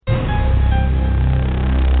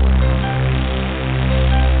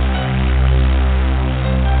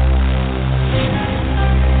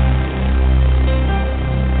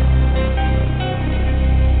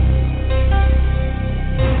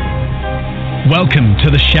Welcome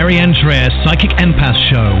to the Sherry Andrea Psychic Empath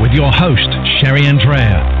Show with your host, Sherry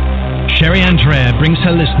Andrea. Sherry Andrea brings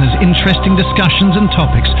her listeners interesting discussions and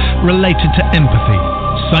topics related to empathy,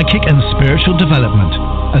 psychic and spiritual development,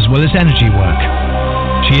 as well as energy work.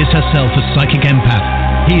 She is herself a psychic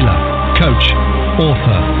empath, healer, coach,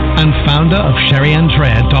 author, and founder of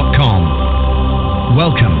SherryAndrea.com.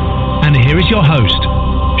 Welcome, and here is your host,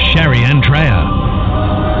 Sherry Andrea.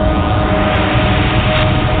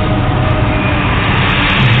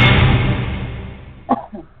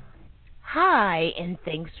 Hi, and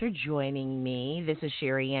thanks for joining me. This is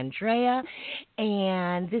Sherry Andrea,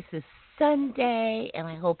 and this is Sunday, and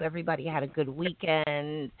I hope everybody had a good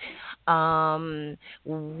weekend.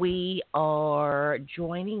 We are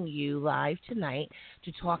joining you live tonight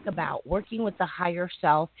to talk about working with the higher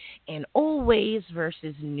self in old ways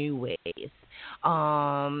versus new ways. It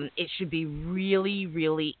should be really,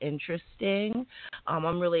 really interesting.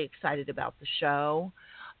 I'm really excited about the show.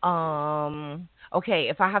 Okay,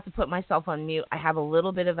 if I have to put myself on mute, I have a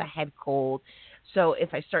little bit of a head cold. So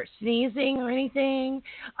if I start sneezing or anything,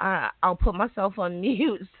 I'll put myself on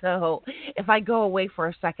mute. So if I go away for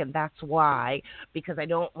a second, that's why, because I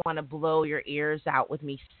don't want to blow your ears out with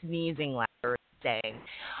me sneezing like or anything.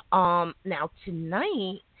 Now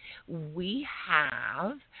tonight we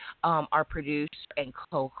have our producer and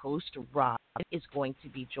co-host Rob is going to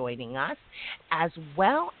be joining us, as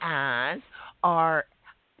well as our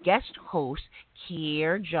guest host,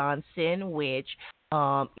 Kier Johnson, which you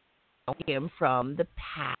know him from the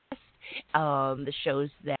past, the shows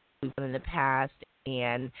that we've done in the past,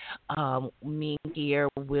 and me and Kier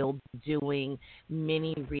will be doing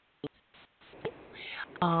mini readings.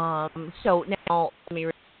 So now let me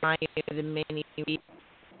remind you the mini reading.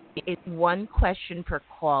 It's one question per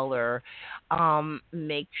caller.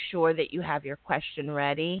 Make sure that you have your question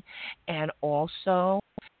ready, and also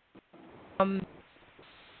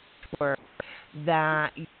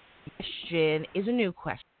that your question is a new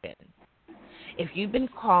question. If you've been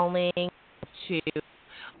calling to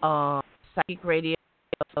psychic radio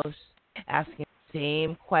asking the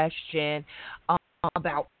same question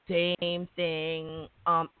about the same thing,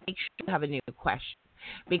 make sure you have a new question,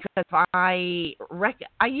 because I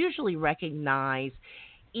usually recognize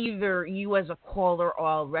either you as a caller or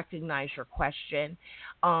I'll recognize your question.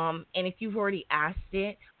 And if you've already asked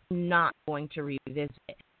it, I'm not going to revisit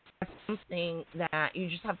it. That's something that you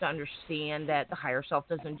just have to understand that the higher self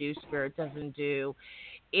doesn't do, spirit doesn't do.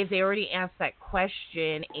 If they already asked that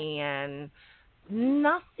question and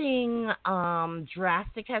nothing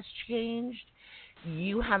drastic has changed,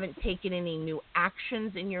 you haven't taken any new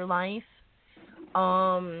actions in your life,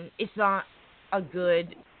 it's not a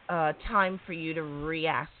good time for you to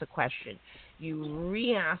re-ask the question. You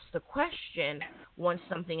re-ask the question once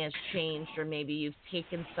something has changed, or maybe you've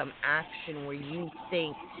taken some action where you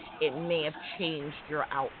think it may have changed your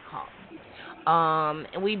outcome.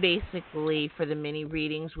 And we basically, for the mini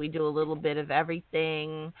readings, we do a little bit of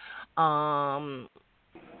everything. Career,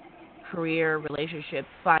 relationship,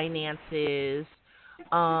 finances.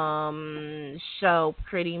 So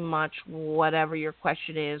pretty much whatever your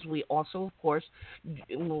question is. We also, of course,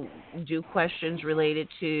 do questions related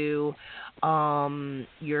to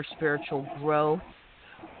your spiritual growth,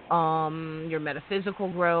 your metaphysical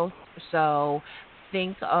growth. So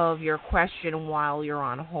think of your question while you're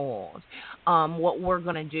on hold. What we're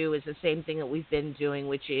going to do is the same thing that we've been doing,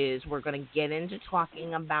 which is we're going to get into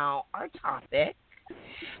talking about our topic,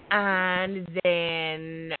 and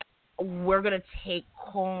then we're going to take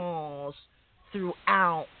calls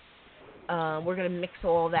throughout. We're going to mix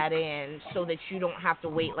all that in so that you don't have to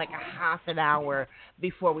wait like a half an hour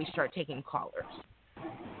before we start taking callers.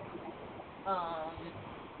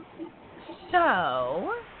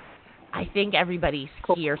 So I think everybody's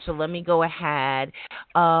here, so let me go ahead.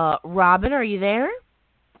 Robin, are you there?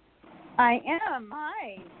 I am.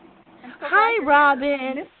 Hi. Hi,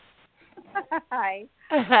 Robin. Hi.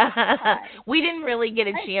 We didn't really get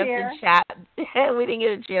a chance to chat. We didn't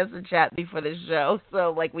get a chance to chat before the show,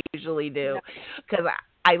 so like we usually do, because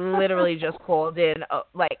I literally just called in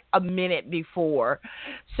like a minute before.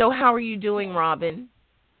 So how are you doing, Robin?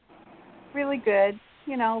 Really good.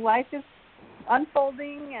 You know, life is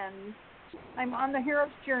unfolding, and I'm on the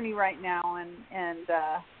hero's journey right now, and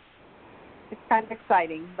it's kind of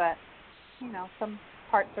exciting, but you know, some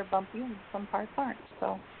parts are bumpy and some parts aren't.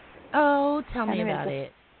 So. Oh, tell me about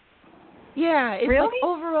it. Yeah, it's really? like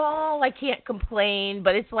overall I can't complain,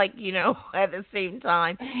 but it's like, you know, at the same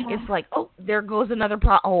time, it's like, oh, there goes another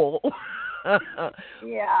pothole.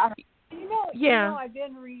 Yeah. You know, I've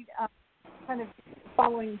been kind of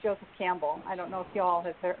following Joseph Campbell. I don't know if y'all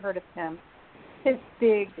have heard of him. His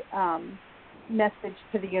big message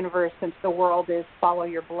to the universe and to the world is follow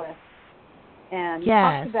your bliss. And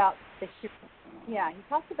Yes. he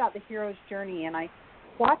talks about the hero's journey, and I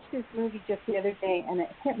watched this movie just the other day, and it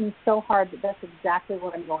hit me so hard that that's exactly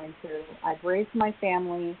what I'm going through. I've raised my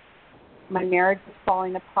family. My marriage is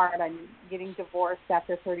falling apart. I'm getting divorced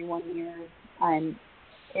after 31 years.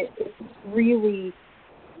 It's really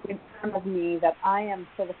in front of me that I am,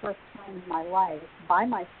 for the first time in my life, by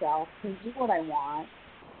myself, can do what I want.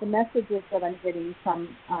 The messages that I'm getting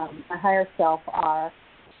from my higher self are,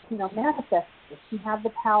 manifest this. You have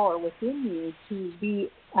the power within you to be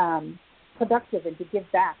productive and to give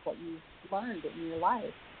back what you've learned in your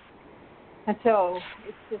life. And so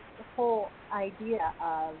it's just the whole idea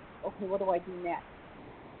of, okay, what do I do next?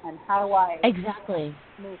 And how do I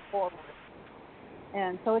move forward?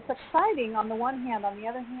 And so it's exciting on the one hand. On the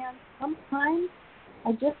other hand, sometimes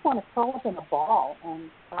I just want to curl up in a ball and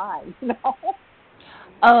cry,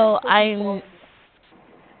 Oh,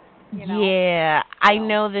 Yeah, I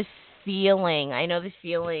know this feeling.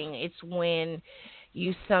 It's when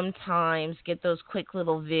you sometimes get those quick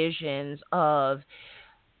little visions of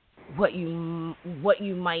what you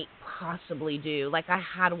might possibly do. Like I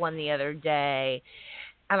had one the other day,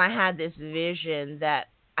 and I had this vision that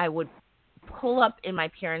I would pull up in my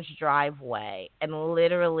parents' driveway and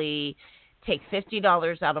literally take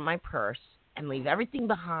 $50 out of my purse and leave everything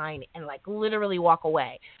behind and like literally walk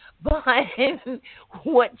away. But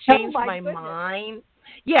what changed my mind?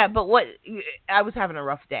 Yeah, but I was having a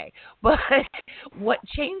rough day. But what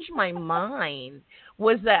changed my mind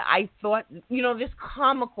was that I thought, this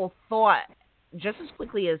comical thought, just as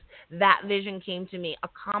quickly as that vision came to me, a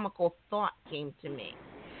comical thought came to me.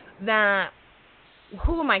 That,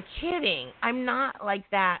 who am I kidding? I'm not like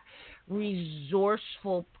that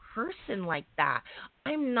resourceful person like that.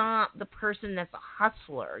 I'm not the person that's a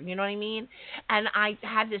hustler. You know what I mean? And I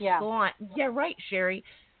had this thought, yeah, right, Sherry.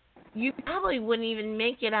 You probably wouldn't even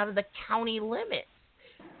make it out of the county limits.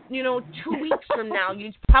 2 weeks from now,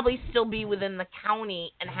 you'd probably still be within the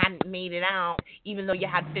county and hadn't made it out, even though you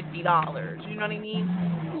had $50. You know what I mean?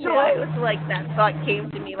 So it was like that thought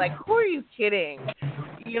came to me, like, who are you kidding?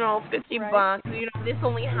 $50. This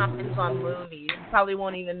only happens on movies. You probably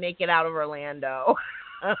won't even make it out of Orlando.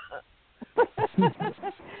 Well,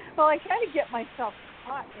 I kind of get myself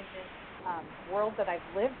caught in this world that I've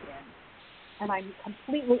lived in, and I'm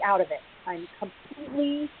completely out of it. I'm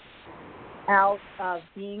completely out of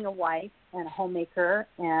being a wife and a homemaker,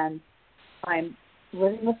 and I'm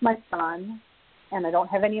living with my son, and I don't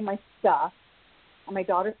have any of my stuff, and my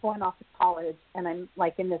daughter's going off to college, and I'm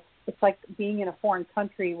like in this, it's like being in a foreign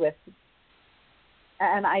country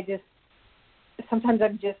and sometimes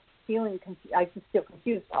I'm just I just feel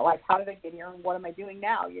confused about, like, how did I get here and what am I doing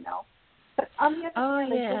now, But on the other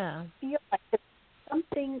hand, I just feel like it's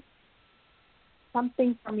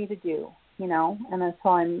something for me to do, and so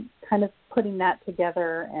I'm kind of putting that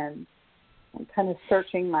together and kind of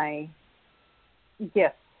searching my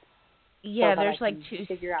gifts. Yeah, so there's like two.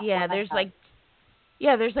 Yeah, there's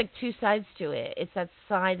like two sides to it. It's that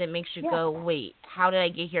side that makes you go, wait, how did I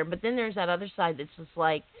get here? But then there's that other side that's just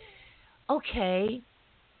like, okay,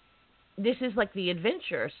 this is like the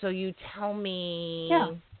adventure. So you tell me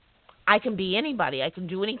I can be anybody. I can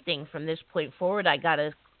do anything from this point forward. I got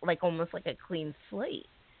almost like a clean slate.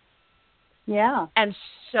 Yeah. And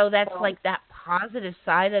so that's like that positive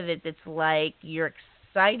side of it that's like you're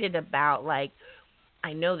excited about, like,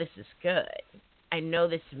 I know this is good. I know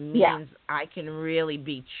this means I can really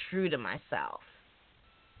be true to myself.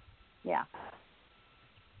 Yeah.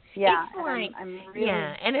 Yeah. It's like, I'm really,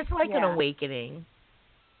 and it's like an awakening.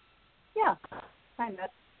 Yeah. Kind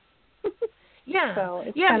of. Yeah. So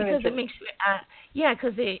it's kind because it makes you,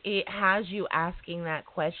 because it has you asking that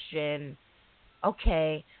question,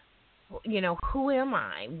 okay, who am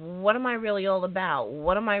I? What am I really all about?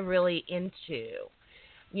 What am I really into?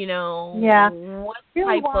 What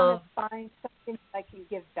really type want to find something that I can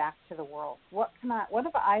give back to the world. What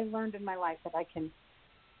have I learned in my life that I can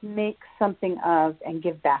make something of and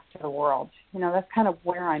give back to the world? That's kind of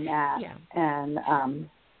where I'm at. Yeah. And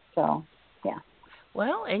so, yeah.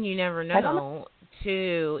 Well, and you never know,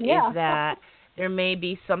 too, is that there may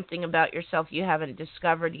be something about yourself you haven't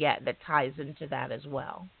discovered yet that ties into that as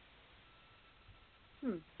well.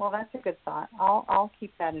 Well, that's a good thought. I'll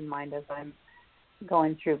keep that in mind as I'm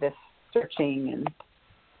going through this searching and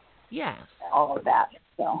all of that.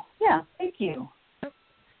 So, thank you.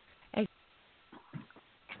 Are you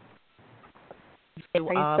still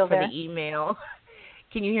there? For the email.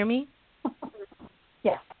 Can you hear me?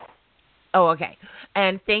 Yes. Oh, okay.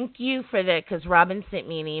 And thank you for that, because Robin sent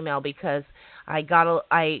me an email because I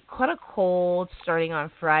caught a cold starting on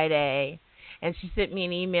Friday, and she sent me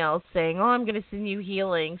an email saying, "Oh, I'm going to send you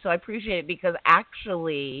healing." So I appreciate it, because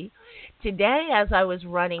actually today, as I was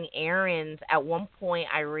running errands, at one point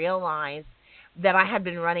I realized that I had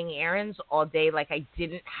been running errands all day like I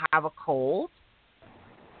didn't have a cold.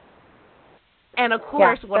 And of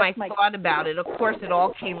course, when I thought about it, of course, it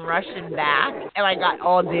all came rushing back, and I got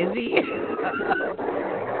all dizzy.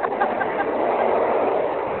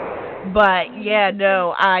 But yeah,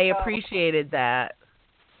 no, I appreciated that.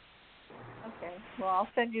 Okay, well, I'll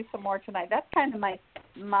send you some more tonight. That's kind of my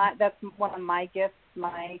that's one of my gifts,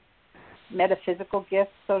 my metaphysical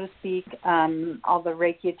gifts, so to speak. All the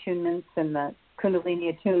Reiki attunements and the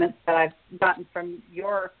Kundalini attunements that I've gotten from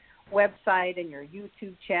your website and your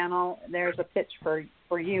YouTube channel. There's a pitch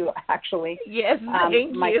for you, actually. Yes,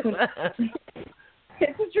 thank you.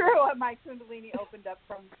 It's true. My Kundalini opened up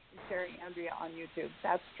from Sherry Andrea on YouTube.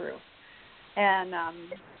 That's true. And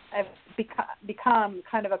I've become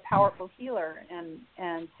kind of a powerful healer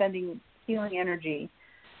and sending healing energy.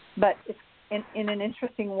 But it's in an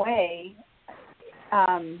interesting way.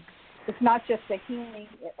 It's not just the healing;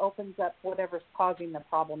 it opens up whatever's causing the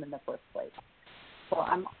problem in the first place. So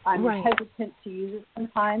I'm right. hesitant to use it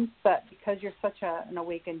sometimes, but because you're such an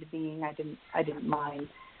awakened being, I didn't mind.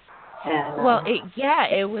 And, well,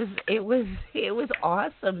 it was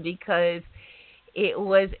awesome, because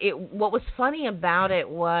what was funny about it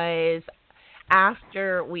was,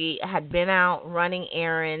 after we had been out running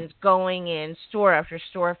errands, going in store after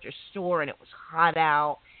store after store, and it was hot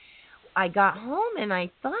out, I got home and I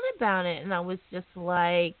thought about it, and I was just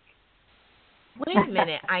like, wait a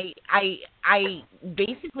minute. I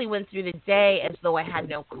basically went through the day as though I had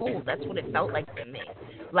no cold. That's what it felt like to me.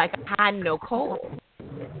 Like I had no cold.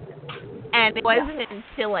 And it wasn't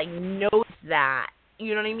until I noticed that,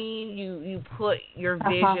 you know what I mean? You put your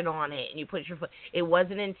vision on it, and you put your foot. It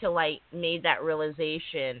wasn't until I made that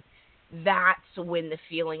realization, that's when the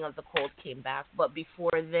feeling of the cold came back. But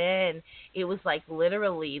before then, it was like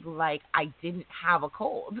literally like I didn't have a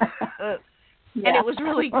cold. And it was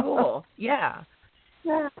really cool. Yeah.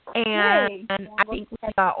 And I think we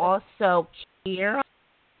got also Kier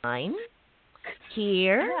online.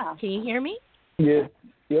 Kier, can you hear me? Yeah.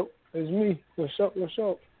 Yep. It's me. What's up?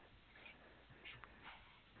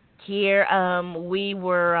 Kier, we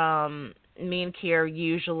were, me and Kier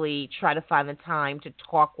usually try to find the time to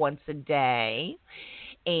talk once a day.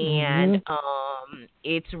 And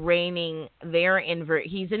it's raining there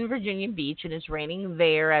he's in Virginia Beach, and it's raining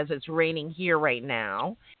there as it's raining here right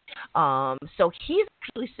now. So he's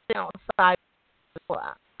actually sitting outside.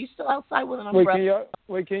 Are you still outside with an umbrella?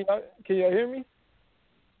 Can y'all hear me?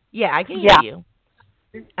 Yeah, I can hear you.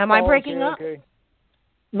 Am I breaking up? Okay.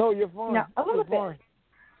 No, you're fine. No, a little bit.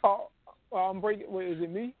 Fine. I'm breaking. Wait, is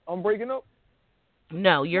it me? I'm breaking up?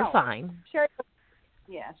 No, you're fine.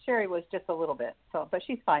 Sherry was just a little bit, but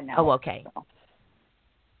she's fine now. Oh, okay. So.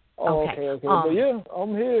 Okay. But yeah,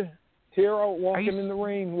 I'm here. Here out walking in the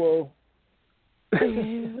rain. Whoa.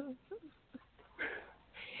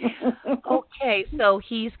 Okay, so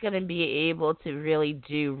he's going to be able to really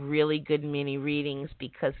do really good mini readings,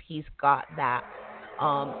 because he's got that. You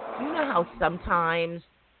know how sometimes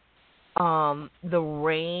the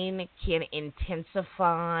rain can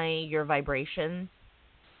intensify your vibrations?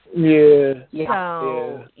 Yeah.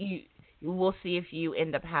 So we'll see if you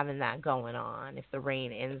end up having that going on, if the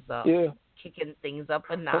rain ends up kicking things up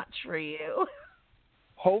a notch for you.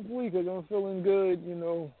 Hopefully, because I'm feeling good, you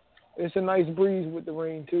know. It's a nice breeze with the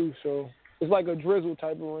rain, too, so it's like a drizzle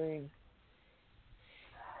type of rain.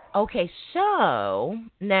 Okay, so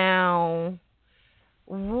now,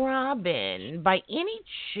 Robin, by any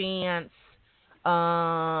chance,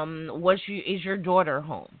 is your daughter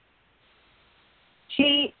home?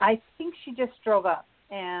 I think she just drove up,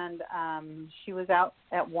 and she was out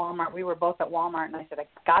at Walmart. We were both at Walmart, and I said, I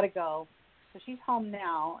got to go. So she's home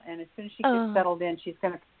now, and as soon as she gets settled in, she's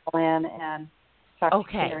going to call in and talk to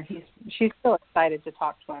Peter. She's so excited to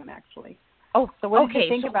talk to him, actually. Oh, so what do you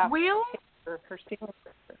think about her stealing?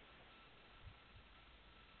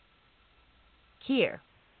 Here.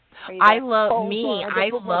 I love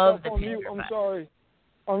the picture.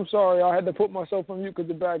 I'm sorry. I had to put myself on mute because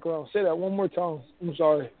the background. Say that one more time. I'm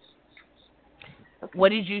sorry. What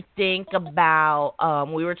did you think about,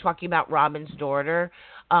 we were talking about Robin's daughter.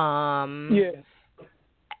 Okay,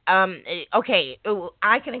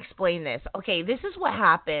 I can explain this. Okay, this is what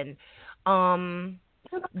happened.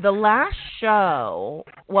 The last show,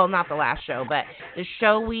 well, not the last show, but the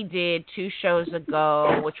show we did 2 shows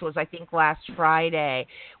ago, which was, I think, last Friday,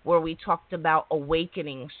 where we talked about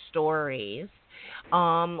awakening stories.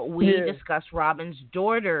 We discussed Robin's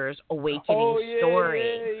daughter's awakening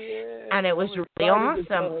story, and it was really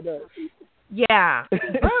awesome. Yeah,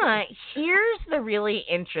 but here's the really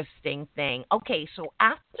interesting thing. Okay, so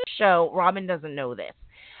after the show, Robin doesn't know this.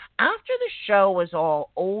 After the show was all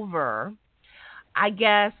over, I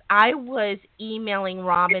guess I was emailing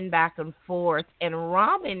Robin back and forth, and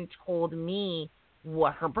Robin told me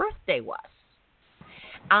what her birthday was.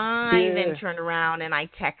 I then Yeah. turned around and I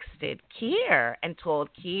texted Kier and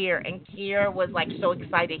told Kier, and Kier was like so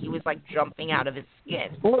excited he was like jumping out of his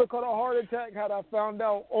skin. I would have caught a heart attack had I found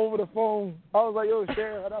out over the phone. I was like, yo,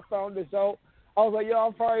 Sharon, had I found this out, I was like, yo,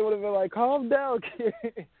 I probably would have been like, calm down,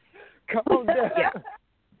 kid. Calm down. Yeah.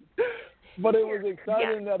 But it was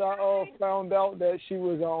exciting that I found out that she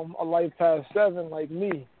was a life past 7 like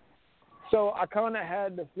me. So I kind of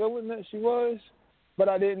had the feeling that she was, but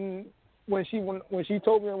I didn't. When she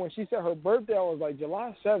told me, when she said her birthday, I was like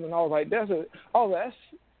July 7. I was like, that's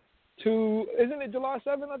two. Isn't it July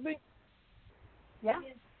 7? I think. Yeah.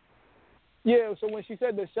 Yeah. So when she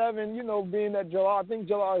said the 7, being that July, I think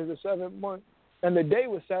July is the 7th month, and the day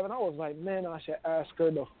was 7. I was like, man, I should ask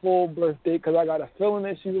her the full birthday because I got a feeling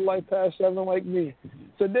that she's a life past 7 like me.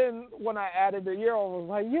 So then when I added the year, I was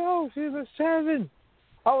like, yo, she's a 7.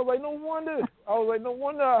 I was like, no wonder. I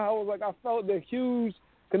was like, I felt the huge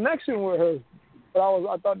connection with her. But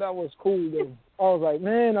I thought that was cool though. I was like,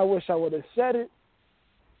 man, I wish I would have said it.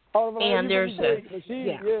 And there's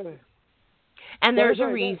and there's a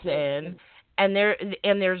reason, and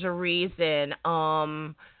there's a reason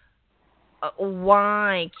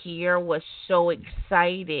why Kier was so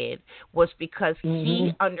excited was because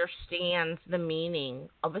he understands the meaning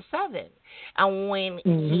of a 7. And when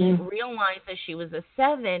he realized that she was a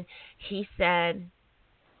 7, he said,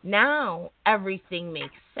 now everything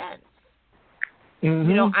makes sense.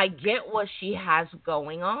 I get what she has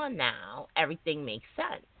going on now. Everything makes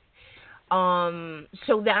sense.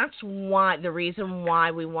 So that's the reason why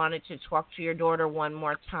we wanted to talk to your daughter one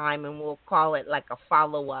more time, and we'll call it like a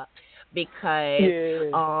follow-up, because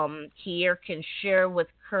Kier can share with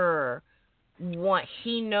her what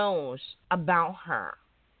he knows about her.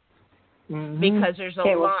 Because there's a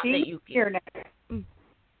lot that you can...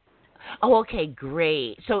 Oh, okay,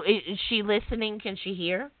 great. So is she listening? Can she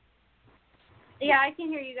hear? Yeah, I can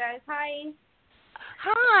hear you guys. Hi.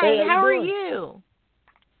 Hi, hey, how are you?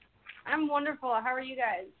 I'm wonderful. How are you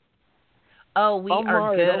guys? Oh, we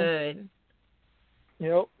are good.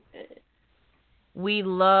 Yep. We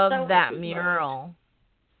love that mural.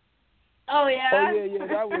 Oh, yeah? Oh, yeah,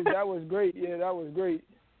 that was great. Yeah, that was great.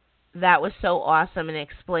 That was so awesome and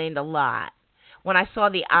explained a lot. When I saw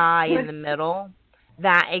the eye in the middle,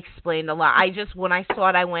 that explained a lot. When I saw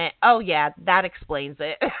it, I went, oh, yeah, that explains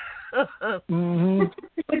it.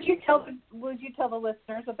 Would you tell the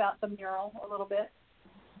listeners about the mural a little bit?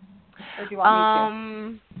 Or do you want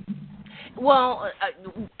me to? Well,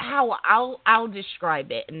 how I'll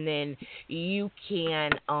describe it, and then you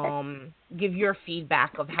can give your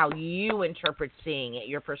feedback of how you interpret seeing it,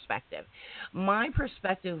 your perspective. My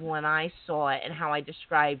perspective when I saw it and how I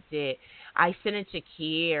described it, I sent it to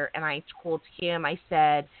Kier, and I told Kim, I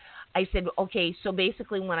said, okay, so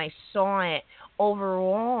basically when I saw it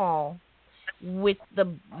overall, with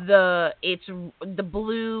it's the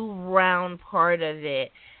blue round part of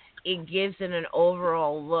it, it gives it an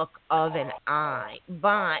overall look of an eye,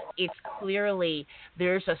 but it's clearly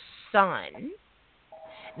there's a sun,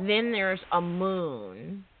 then there's a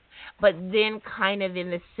moon, but then kind of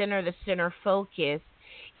in the center focus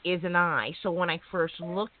is an eye. So when I first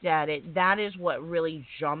looked at it, that is what really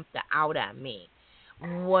jumped out at me,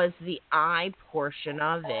 was the eye portion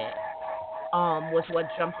of it, was what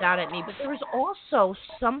jumped out at me. But there was also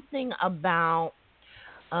something about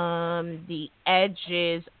the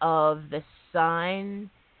edges of the sun,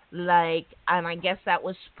 and I guess that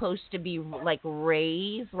was supposed to be like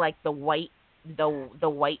rays, like the white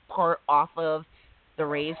part off of the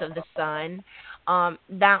rays of the sun.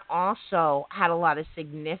 That also had a lot of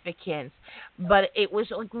significance, but it was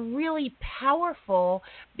like really powerful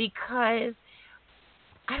because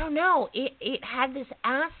I don't know, it had this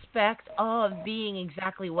aspect of being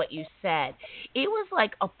exactly what you said. It was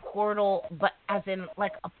like a portal, but as in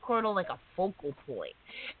like a portal, like a focal point.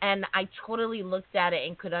 And I totally looked at it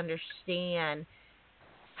and could understand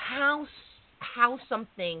how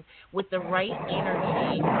something with the right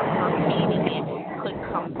energy for painting it could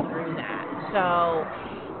come through that. So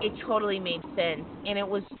it totally made sense, and it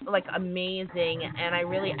was like amazing. And I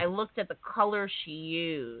looked at the color she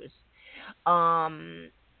used.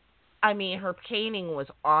 I mean, her painting was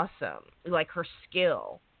awesome. Like, her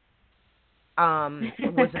skill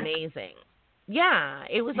was amazing. Yeah,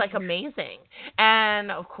 it was like amazing. And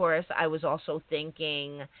of course, I was also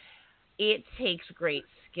thinking it takes great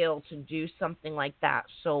skill to do something like that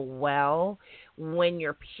so well when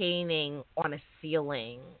you're painting on a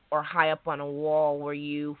ceiling or high up on a wall where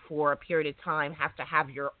you, for a period of time, have to have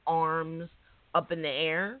your arms up in the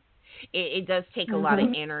air. It does take a lot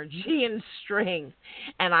of energy and strength,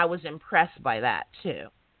 and I was impressed by that too.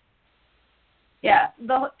 Yeah,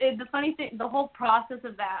 the funny thing, the whole process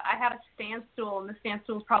of that, I had a stand stool, and the stand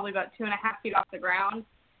stool was probably about 2.5 feet off the ground.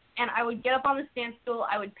 And I would get up on the stand stool,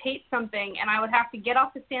 I would paint something, and I would have to get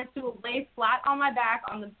off the stand stool, lay flat on my back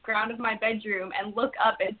on the ground of my bedroom, and look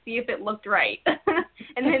up and see if it looked right.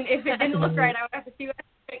 And then if it didn't look right, I would have to see what I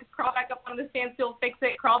fix, crawl back up on the stand stool, fix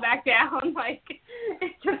it, crawl back down. Like,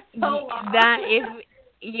 it's just so long.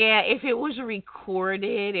 If it was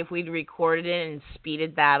recorded, if we'd recorded it and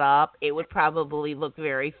speeded that up, it would probably look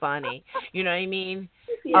very funny. You know what I mean?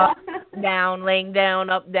 Yeah. Up, down, laying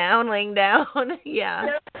down, up, down, laying down.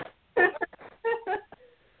 Yeah.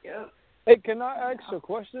 Yep. Hey, can I ask a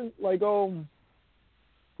question? Like,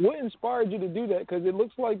 what inspired you to do that? Because it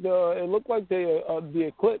looked like the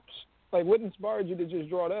eclipse. Like, what inspired you to just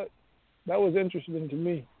draw that? That was interesting to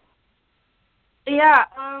me. Yeah.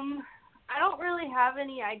 I don't really have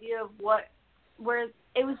any idea of where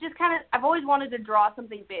it was. Just kind of, I've always wanted to draw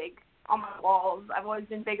something big on my walls. I've always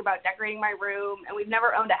been big about decorating my room, and we've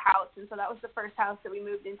never owned a house, and so that was the first house that we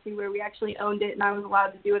moved into where we actually owned it, and I was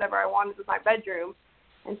allowed to do whatever I wanted with my bedroom.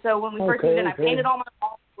 And so when we first moved in, I painted all my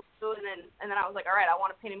walls, and then I was like, all right, I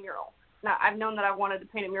want to paint a mural. Now, I've known that I wanted to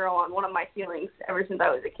paint a mural on one of my ceilings ever since I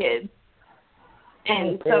was a kid.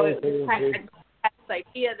 And so it was kind of had this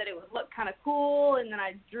idea that it would look kind of cool, and then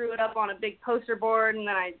I drew it up on a big poster board, and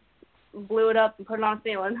then I blew it up and put it on a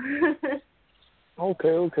ceiling.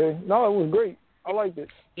 Okay. No, it was great. I liked it.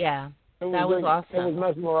 Yeah, that was awesome. It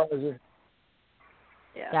was mesmerizing.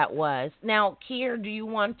 Yeah. That was. Now, Kier, do you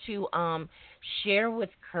want to share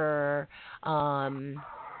with Kerr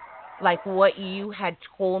like what you had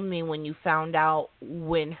told me when you found out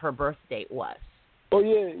when her birth date was? Oh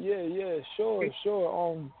yeah, sure.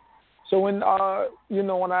 So when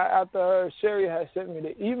when after Sherry had sent me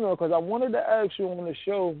the email, because I wanted to ask you on the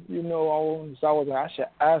show, so I was like, I should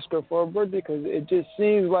ask her for her birthday, because it just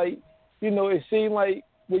seems like, it seemed like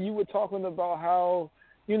when you were talking about how,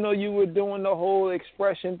 you were doing the whole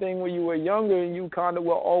expression thing when you were younger, and you kind of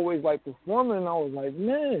were always like performing, and I was like,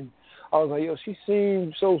 man. I was like, yo, she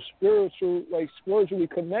seems so spiritual, like spiritually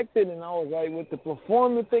connected, and I was like, with the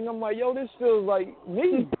performing thing, I'm like, yo, this feels like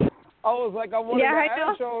me. I was like, I wanted to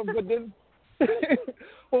ask her, but then,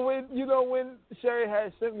 well, when Sherry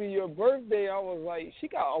had sent me your birthday, I was like, she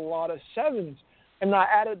got a lot of sevens, and I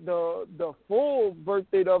added the full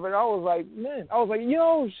birthday of it. I was like, man,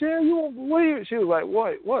 yo, Sherry, you won't believe it. She was like,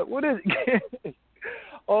 what is it?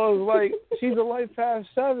 I was like, she's a life past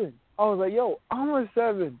 7. I was like, yo, I'm a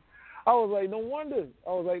 7. I was like, no wonder. I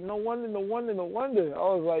was like, no wonder. I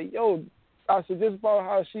was like, yo, I said just about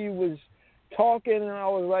how she was talking, and I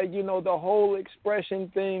was like, the whole expression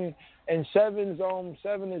thing, and 7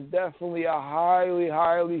 is definitely a highly,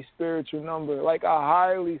 highly spiritual number, like a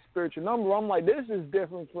highly spiritual number. I'm like, this is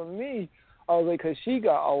different from me. I was like, because she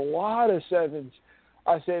got a lot of 7s.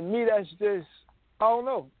 I said, me, that's just, I don't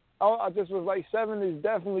know. I just was like, 7 is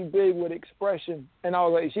definitely big with expression. And I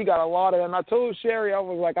was like, she got a lot of it. And I told Sherry, I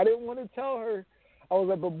was like, I didn't want to tell her. I was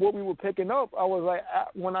like, but what we were picking up, I was like,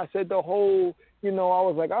 when I said the whole, I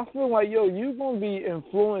was like, I feel like, yo, you're going to be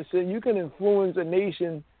influencing. You can influence a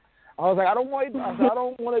nation. I was like, I don't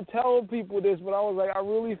want to tell people this, but I was like, I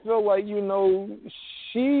really feel like,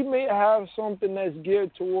 she may have something that's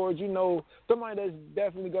geared towards, somebody that's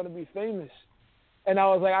definitely going to be famous. And I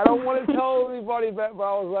was like, I don't want to tell anybody that, but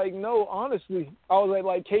I was like, no, honestly. I was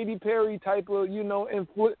like Katy Perry type of,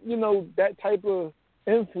 that type of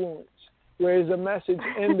influence, where there's a message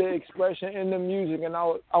in the expression, in the music. And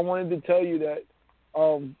I wanted to tell you that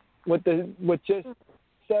with just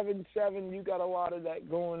 7, you got a lot of that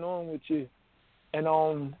going on with you. And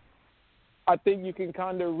I think you can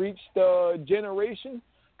kind of reach the generation.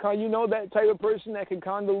 That type of person that can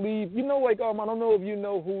kind of leave, like, I don't know if you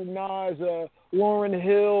know who Nas, Lauryn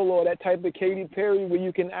Hill, or that type of Katy Perry, where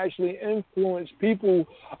you can actually influence people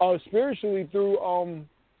spiritually through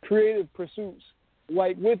creative pursuits,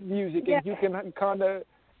 like with music, and you can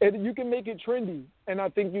you can make it trendy. And I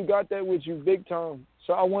think you got that with you big time.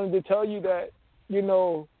 So I wanted to tell you that,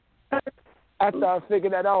 after I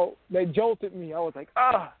figured that out, that jolted me. I was like,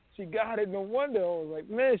 she got it, no wonder. I was like,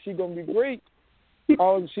 man, she's going to be great.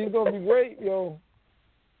 Oh, she's gonna be great, yo.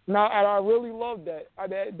 Now, and I really love that.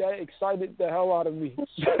 That excited the hell out of me.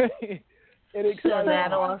 It excited.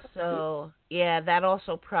 So that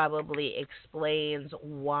also probably explains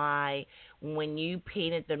why when you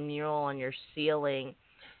painted the mural on your ceiling,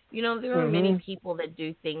 there are many Mhm. people that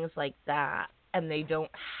do things like that, and they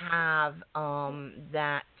don't have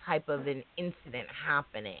that type of an incident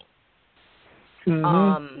happening. Mhm.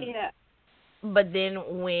 Um, Yeah. but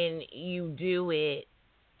then when you do it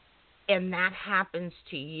and that happens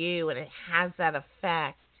to you and it has that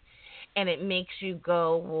effect and it makes you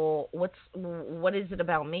go, well, what is it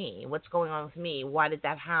about me? What's going on with me? Why did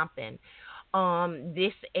that happen?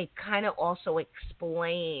 This it kind of also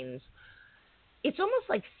explains. It's almost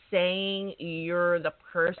like saying you're the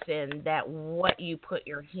person that what you put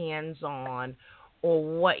your hands on or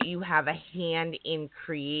what you have a hand in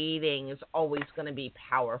creating is always going to be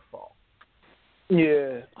powerful.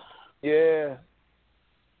 Yeah. Yeah.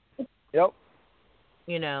 Yep.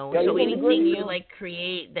 Yeah, So you're gonna be great. anything you like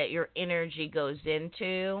create that your energy goes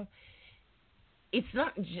into, it's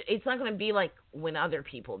not going to be like when other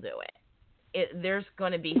people do there's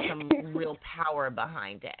going to be some real power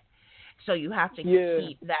behind it. So you have to Yeah.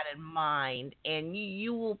 keep that in mind, and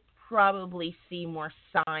you will probably see more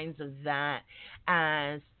signs of that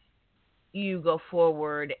as you go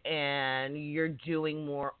forward and you're doing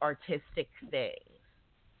more artistic things.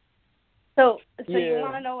 So you Yeah.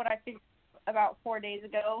 want to know what I figured about 4 days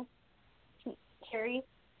ago, Sherry?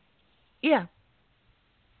 Yeah.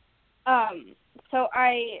 So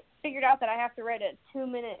I figured out that I have to write a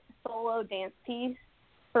 2-minute solo dance piece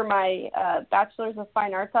for my Bachelor's of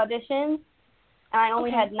Fine Arts audition, and I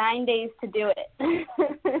only had 9 days to do it.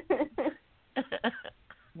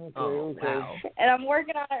 Okay. Wow. And I'm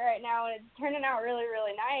working on it right now, and it's turning out really,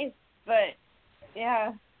 really nice. But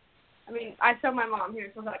yeah, I mean, I showed my mom here.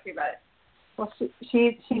 She'll talk to you about it. Well,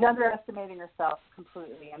 she's underestimating herself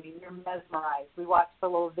completely. I mean, you're mesmerized. We watch the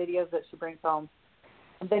little videos that she brings home,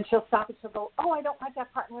 and then she'll stop and she'll go, "Oh, I don't like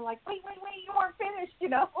that part." And we're like, "Wait, you weren't finished,"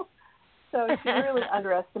 So she's really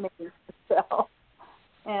underestimating herself.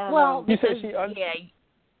 And, Well, You because said she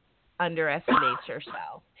underestimates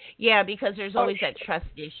herself. Yeah, because there's always that trust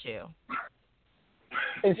issue.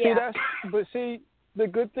 And see Yeah. but see the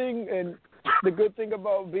good thing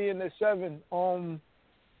about being a 7,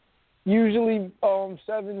 usually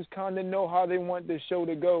sevens kind of know how they want the show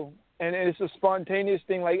to go, and it's a spontaneous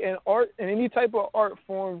thing. Like in art, in any type of art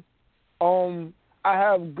form, I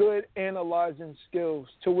have good analyzing skills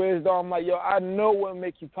to where I'm like, yo, I know what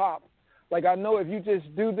make you pop. Like I know if you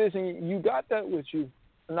just do this and you got that with you,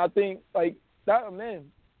 and I think like that,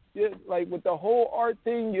 man. Yeah, like with the whole art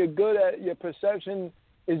thing, you're good at your perception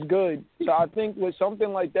is good. So I think with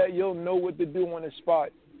something like that, you'll know what to do on the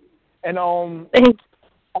spot. And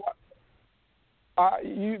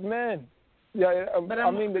you man, yeah. But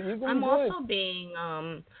I mean, that you can I'm be good.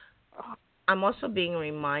 also being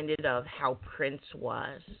reminded of how Prince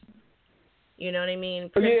was. You know what I mean?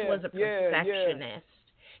 Prince was a perfectionist.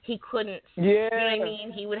 He couldn't. Yeah. You know what I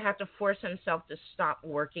mean? He would have to force himself to stop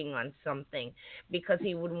working on something because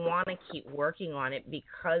he would want to keep working on it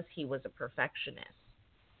because he was a perfectionist.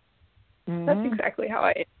 Mm-hmm. That's exactly how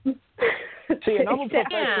I am. See, and I'm a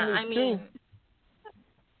perfectionist Yeah, I mean, too.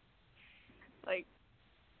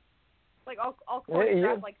 Like I'll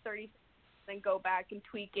choreograph like 30 then go back and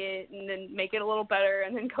tweak it and then make it a little better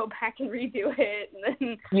and then go back and redo it and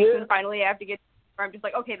then finally I have to get where I'm just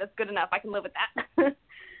like, okay, that's good enough. I can live with that.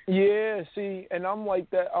 Yeah, see, and I'm like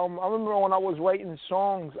that. I remember when I was writing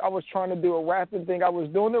songs, I was trying to do a rapping thing. I was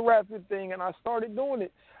doing the rapping thing, and I started doing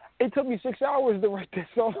it. It took me 6 hours to write this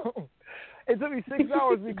song. It took me 6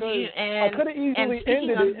 hours because I could have easily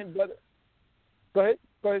ended it. But go ahead.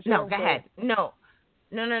 No, go ahead. No.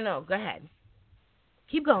 Go ahead.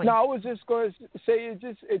 Keep going. No, I was just going to say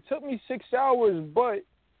it took me 6 hours, but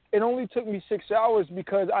it only took me 6 hours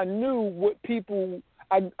because I knew what people.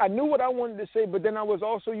 I knew what I wanted to say, but then I was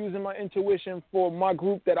also using my intuition for my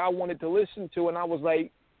group that I wanted to listen to, and I was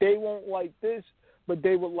like, they won't like this, but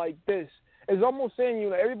they would like this. It's almost saying,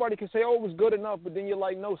 everybody can say, oh, it was good enough, but then you're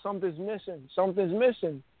like, no, something's missing.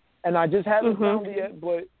 And I just haven't found it yet,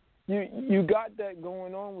 but you got that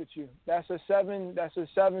going on with you. That's a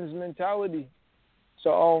 7's mentality.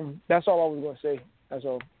 So that's all I was going to say. That's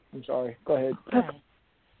all. I'm sorry. Go ahead. Okay.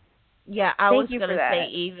 Yeah, I was going to say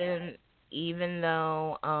even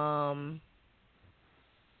though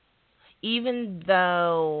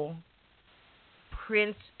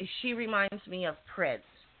Prince, she reminds me of Prince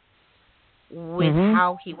with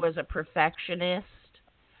how he was a perfectionist.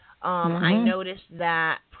 I noticed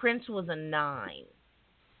that Prince was a 9.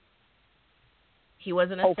 He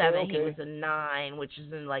wasn't a 7. He was a 9, which is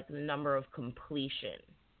in like the number of completion.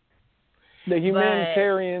 The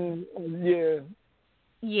humanitarian,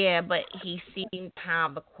 Yeah, but he seemed to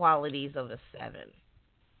have the qualities of a 7.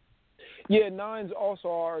 Yeah, nines also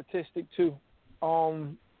are artistic too.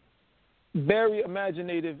 Very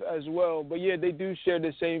imaginative as well. But yeah, they do share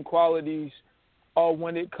the same qualities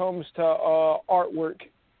when it comes to artwork.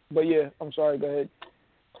 But yeah, I'm sorry, go ahead.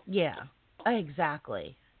 Yeah,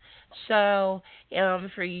 exactly. So,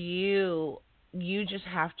 for you, you just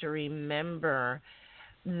have to remember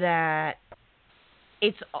that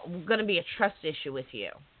it's going to be a trust issue with you.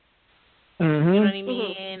 You know what I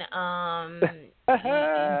mean?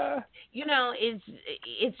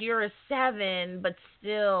 It's you're a 7, but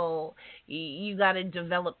still you got to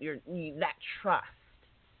develop that trust.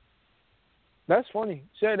 That's funny.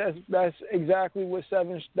 Shay, that's exactly what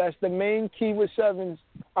sevens. That's the main key with sevens.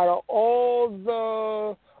 Out of all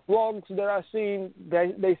the logs that I've seen,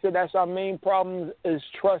 they said that's our main problem is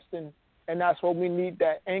trusting, and that's what we need,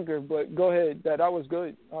 that anchor. But go ahead, that was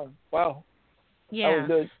good. Wow. Yeah. That was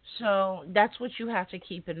good. So that's what you have to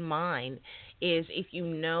keep in mind is if you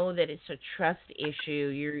know that it's a trust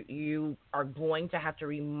issue, you are going to have to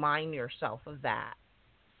remind yourself of that.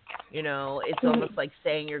 It's almost like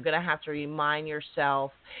saying you're going to have to remind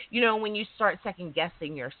yourself, when you start second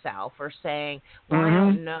guessing yourself or saying, well, I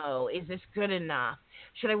don't know, is this good enough?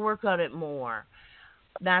 Should I work on it more?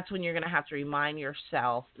 That's when you're going to have to remind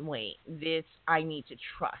yourself, wait, I need to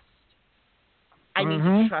trust. I need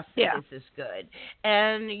to trust that this is good.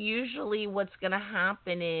 And usually what's going to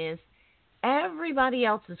happen is everybody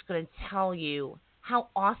else is going to tell you how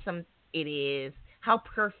awesome it is, how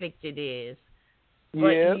perfect it is.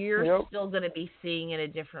 But you're still going to be seeing it a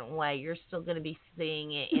different way. You're still going to be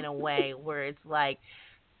seeing it in a way where it's like,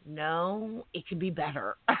 no, it could be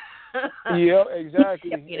better. Yeah,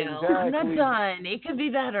 exactly. Exactly. I'm not done. It could be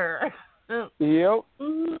better. Yep.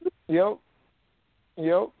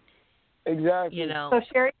 Exactly. So,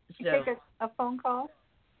 Sherry, can you take a phone call?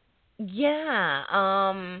 Yeah.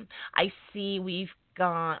 I see we've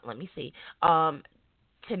got, let me see.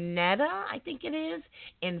 Tanetta, I think it is,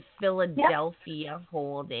 in Philadelphia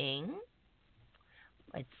holding.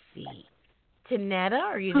 Let's see. Tanetta,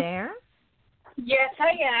 are you there? Yes,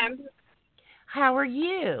 I am. How are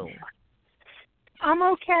you? I'm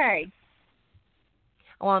okay.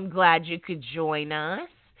 Well, I'm glad you could join us.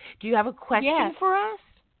 Do you have a question for us?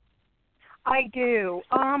 I do.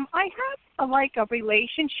 I have a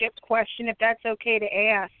relationship question, if that's okay to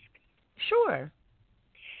ask. Sure.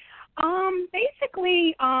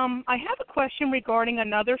 Basically, I have a question regarding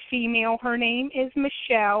another female. Her name is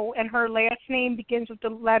Michelle, and her last name begins with the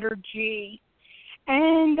letter G.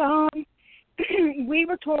 And we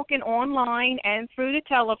were talking online and through the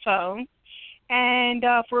telephone, and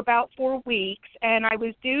for about 4 weeks. And I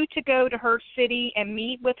was due to go to her city and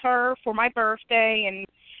meet with her for my birthday and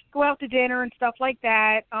go out to dinner and stuff like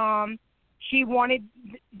that. She wanted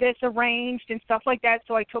this arranged and stuff like that,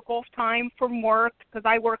 so I took off time from work because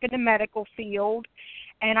I work in the medical field,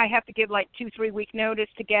 and I have to give 2-3 week notice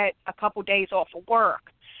to get a couple days off of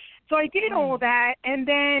work. So I did all that, and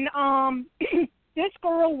then this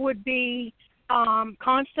girl would be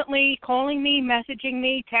constantly calling me, messaging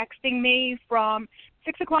me, texting me from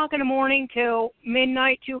 6 o'clock in the morning till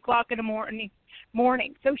midnight, 2 o'clock in the morning.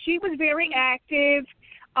 So she was very active.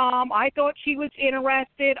 I thought she was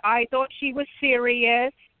interested. I thought she was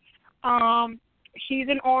serious. She's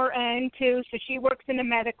an RN, too, so she works in the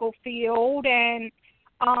medical field. And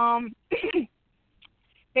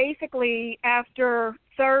basically, after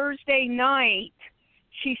Thursday night,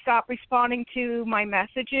 she stopped responding to my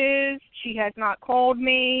messages. She has not called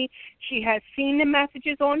me. She has seen the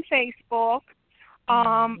messages on Facebook.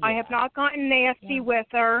 I have not gotten nasty with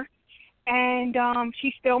her. And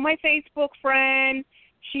she's still my Facebook friend.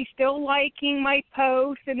 She's still liking my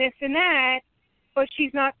posts and this and that, but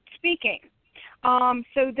she's not speaking.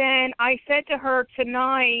 So then I said to her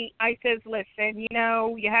tonight, I says, listen,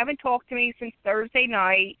 you haven't talked to me since Thursday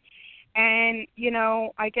night, and,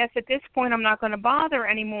 I guess at this point I'm not going to bother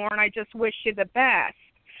anymore, and I just wish you the best.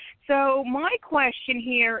 So my question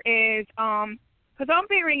here is, because I'm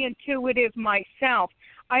very intuitive myself,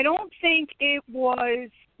 I don't think it was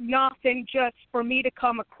nothing just for me to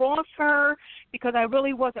come across her because I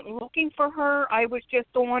really wasn't looking for her. I was just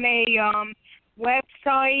on a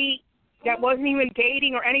website that wasn't even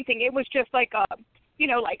dating or anything. It was just like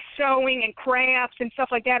sewing and crafts and stuff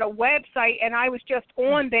like that, a website, and I was just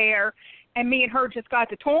on there, and me and her just got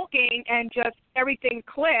to talking, and just everything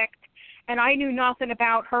clicked, and I knew nothing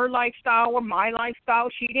about her lifestyle or my lifestyle.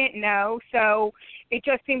 She didn't know, so it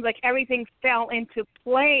just seemed like everything fell into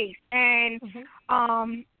place. And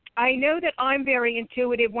I know that I'm very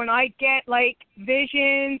intuitive. When I get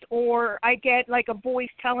visions or I get a voice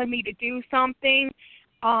telling me to do something,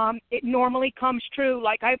 it normally comes true.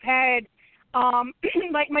 I've had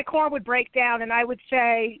like my car would break down and I would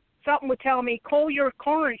say, something would tell me, call your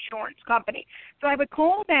car insurance company. So I would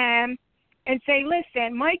call them and say,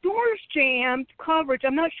 listen, my door's jammed, coverage,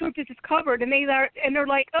 I'm not sure if this is covered. And they're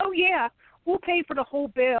like, oh, yeah, we'll pay for the whole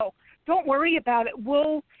bill. Don't worry about it.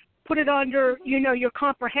 We'll put it under, your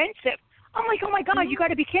comprehensive. I'm like, oh, my God, you got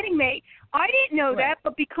to be kidding me. I didn't know that,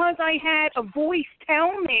 but because I had a voice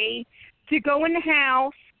tell me to go in the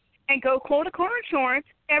house and go call the car insurance,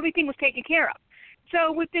 everything was taken care of.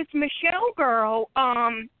 So with this Michelle girl,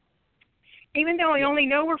 even though I only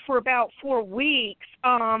know her for about 4 weeks,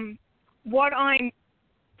 what I'm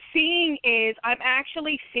seeing is I'm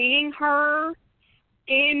actually seeing her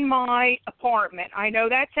in my apartment. I know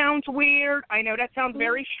that sounds weird. I know that sounds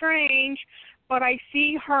very strange, but I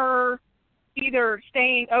see her either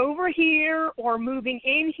staying over here or moving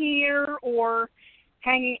in here or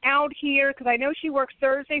hanging out here, because I know she works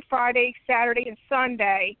Thursday, Friday, Saturday, and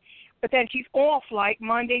Sunday, but then she's off like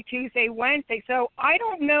Monday, Tuesday, Wednesday. So I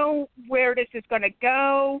don't know where this is going to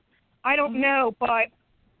go. I don't know, but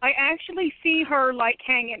I actually see her like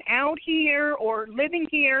hanging out here or living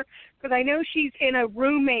here, because I know she's in a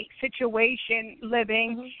roommate situation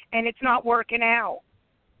living, and it's not working out.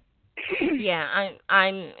 Yeah,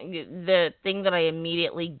 I'm the thing that I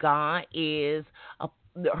immediately got is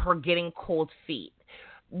her getting cold feet.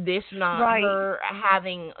 This not her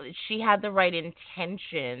having, she had the right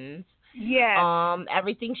intentions. Yeah.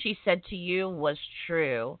 Everything she said to you was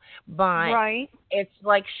true, but it's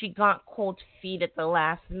like she got cold feet at the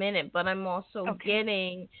last minute. But I'm also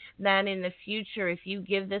getting that in the future, if you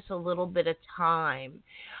give this a little bit of time,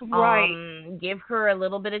 give her a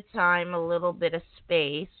little bit of time, a little bit of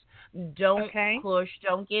space. Don't push,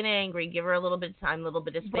 don't get angry. Give her a little bit of time, a little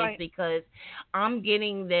bit of space, because I'm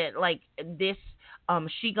getting that like this.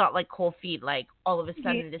 She got like cold feet, like all of a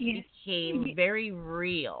sudden this became very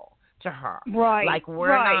real to her. Like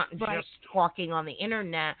we're not just talking on the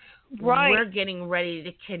internet. We're getting ready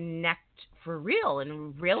to connect for real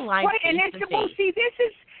in real life. And that's, well, see, this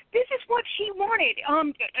is what she wanted.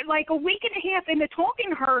 Like a week and a half into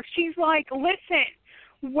talking to her, she's like, listen,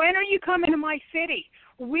 when are you coming to my city?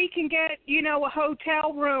 We can get, a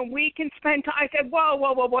hotel room. We can spend time. I said, whoa,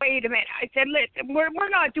 wait a minute. I said, listen, we're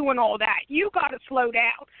not doing all that. You got to slow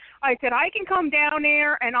down. I said, I can come down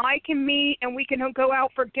there and I can meet and we can go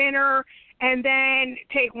out for dinner and then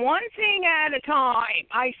take one thing at a time.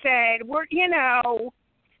 I said, because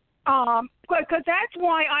that's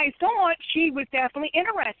why I thought she was definitely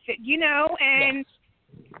interested, and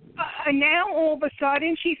now all of a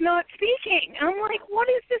sudden she's not speaking. I'm like, what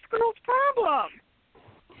is this girl's problem?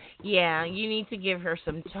 Yeah, you need to give her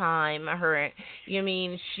some time.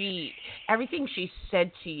 Everything she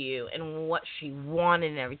said to you and what she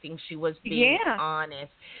wanted and everything, she was being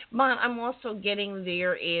honest. But I'm also getting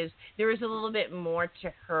there is a little bit more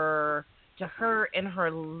to her and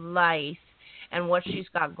her life and what she's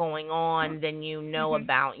got going on than you know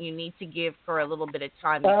about. You need to give her a little bit of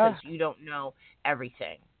time because you don't know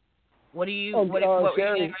everything. What were you going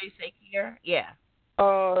to say here? Yeah.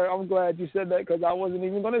 I'm glad you said that, because I wasn't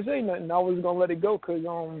even going to say nothing. I was going to let it go because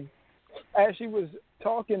as she was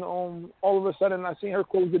talking, all of a sudden I seen her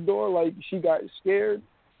close the door like she got scared,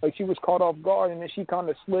 like she was caught off guard, and then she kind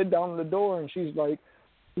of slid down the door, and she's like,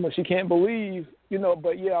 she can't believe,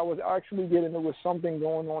 But yeah, I was actually getting there was something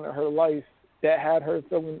going on in her life that had her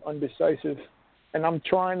feeling undecisive, and I'm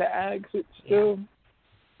trying to ask it still,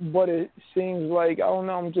 but it seems like, I don't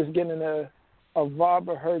know, I'm just getting a vibe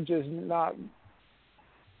of her just not.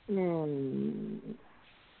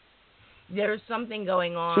 There's something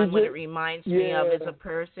going on. What it reminds me of is a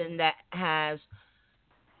person that has,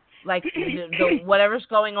 like, the whatever's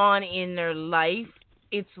going on in their life.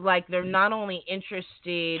 It's like they're not only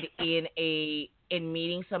interested in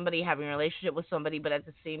meeting somebody, having a relationship with somebody, but at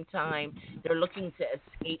the same time, they're looking to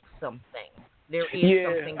escape something. There is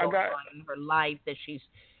something going on in her life that she's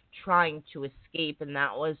trying to escape, and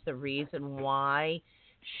that was the reason why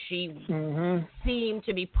she seemed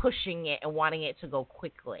to be pushing it and wanting it to go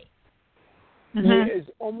quickly. Yeah, it's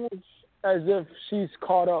almost as if she's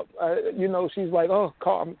caught up. She's like,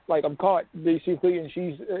 I'm caught, basically, and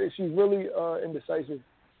she's really indecisive.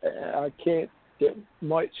 I can't get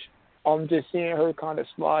much. I'm just seeing her kind of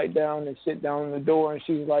slide down and sit down in the door, and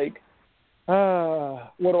she's like,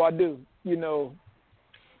 what do I do?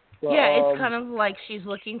 It's kind of like she's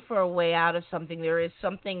looking for a way out of something. There is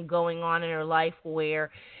something going on in her life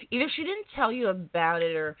where either she didn't tell you about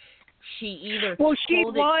it or she either told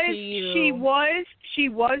it to you. She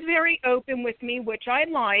was very open with me, which I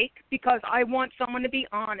like because I want someone to be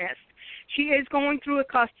honest. She is going through a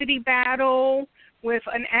custody battle with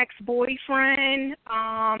an ex-boyfriend.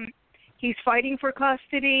 He's fighting for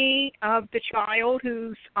custody of the child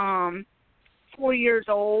who's 4 years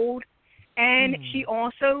old, and she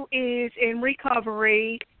also is in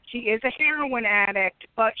recovery. She is a heroin addict,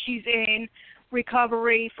 but she's in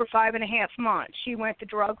recovery for 5.5 months. She went to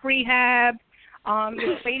drug rehab.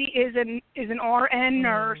 This lady is an RN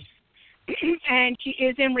nurse, and she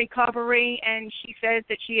is in recovery, and she says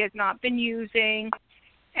that she has not been using.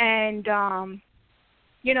 And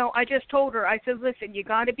I just told her, I said, listen, you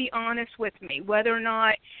got to be honest with me. Whether or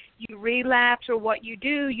not you relapse or what you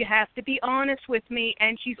do, you have to be honest with me.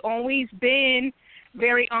 And she's always been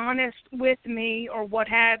very honest with me or what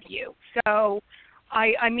have you. So,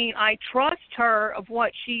 I mean, I trust her of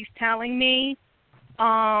what she's telling me.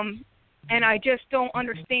 And I just don't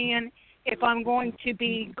understand if I'm going to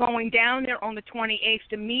be going down there on the 28th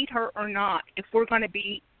to meet her or not. If we're going to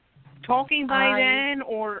be talking by then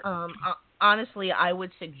or... Honestly, I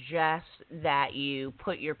would suggest that you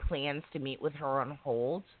put your plans to meet with her on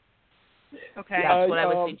hold. Okay. That's what I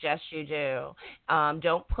would suggest you do.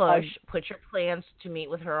 Don't push. Put your plans to meet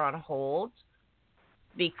with her on hold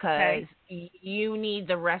because you need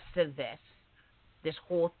the rest of this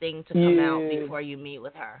whole thing to come out before you meet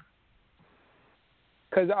with her.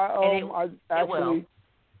 Because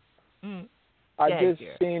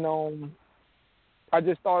I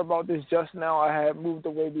just thought about this just now. I had moved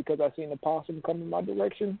away because I seen a possum come in my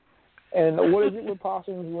direction. And what is it with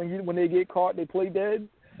possums? When they get caught, they play dead.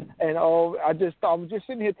 And I was just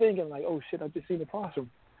sitting here thinking like, oh shit, I just seen a possum.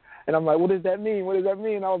 And I'm like, what does that mean? What does that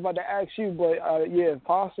mean? I was about to ask you, but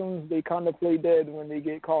possums, they kind of play dead when they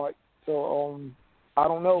get caught. So I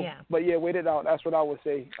don't know. Yeah. But wait it out. That's what I would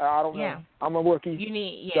say. I don't know. I'm a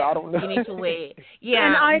rookie. So I don't know. You need to wait.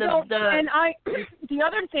 Yeah. And the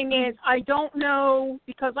other thing is, I don't know,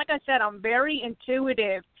 because like I said, I'm very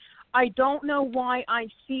intuitive. I don't know why I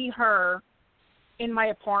see her in my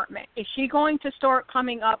apartment. Is she going to start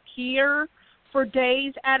coming up here for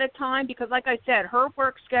days at a time? Because like I said, her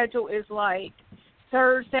work schedule is like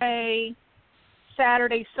Thursday,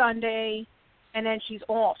 Saturday, Sunday, and then she's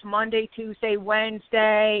off Monday, Tuesday,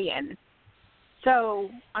 Wednesday, and so,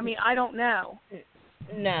 I mean, I don't know.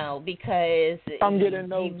 No, because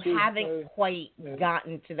you haven't quite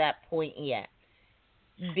gotten to that point yet.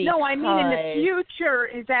 No, I mean in the future,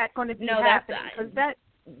 is that going to be happening?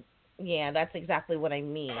 That's exactly what I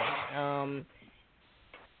mean.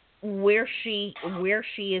 Where she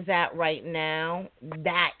is at right now,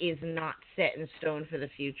 that is not set in stone for the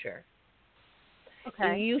future.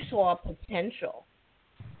 Okay. You saw potential,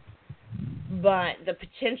 but the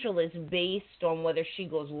potential is based on whether she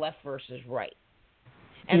goes left versus right.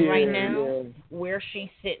 And right now, where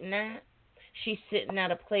she's sitting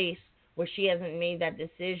at a place where she hasn't made that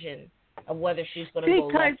decision of whether she's going to go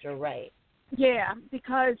left or right. Yeah,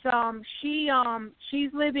 because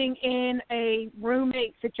she's living in a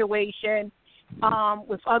roommate situation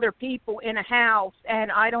with other people in a house,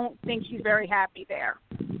 and I don't think she's very happy there.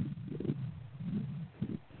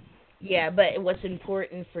 Yeah, but what's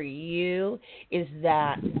important for you is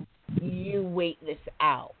that you wait this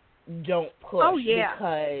out. Don't push. Oh, yeah.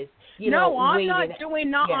 Because I'm not doing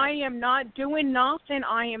nothing. I am not doing nothing.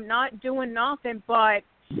 I am not doing nothing. But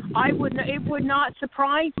it would not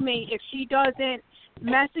surprise me if she doesn't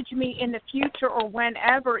message me in the future or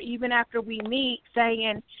whenever, even after we meet,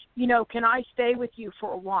 saying, can I stay with you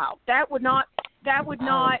for a while? That would not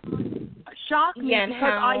shock me because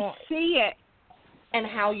I see it. And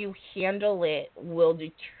how you handle it will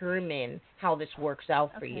determine how this works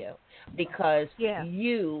out for you. Because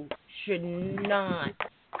you should not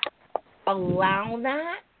allow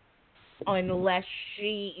that unless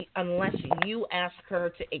you ask her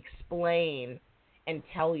to explain and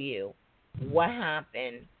tell you what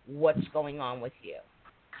happened, what's going on with you.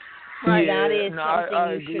 Right. That is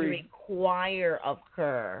something you should require of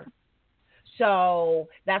her. So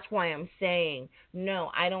that's why I'm saying, no,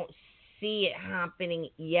 I don't see it happening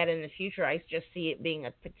yet in the future. I just see it being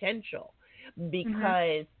a potential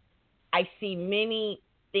because I see many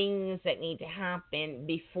things that need to happen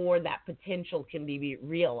before that potential can be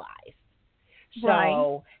realized.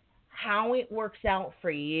 So how it works out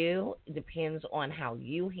for you depends on how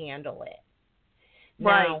you handle it.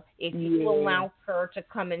 Now, if you allow her to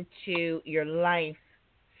come into your life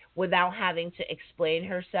without having to explain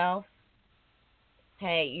herself,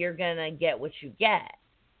 hey, you're going to get what you get.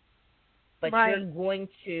 But you're going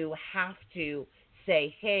to have to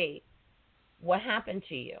say, hey, what happened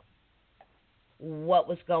to you? What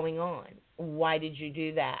was going on? Why did you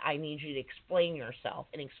do that? I need you to explain yourself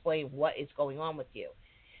and explain what is going on with you.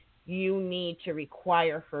 You need to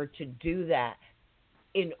require her to do that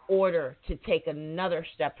in order to take another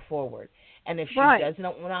step forward. And if she does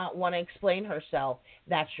not want to explain herself,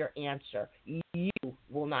 that's your answer. You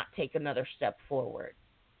will not take another step forward.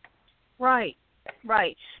 Right.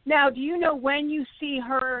 Now, do you know when you see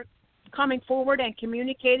her coming forward and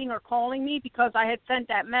communicating or calling me? Because I had sent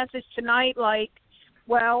that message tonight like,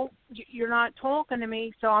 well, you're not talking to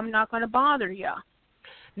me, so I'm not going to bother you.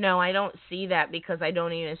 No, I don't see that because I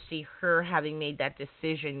don't even see her having made that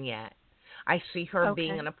decision yet. I see her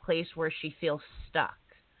being in a place where she feels stuck.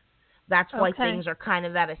 That's why things are kind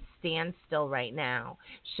of at a standstill right now.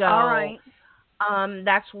 So, all right.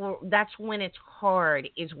 That's when it's hard,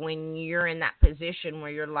 is when you're in that position where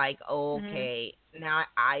you're like, oh, okay, now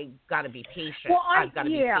I got to be patient. Well, I've got to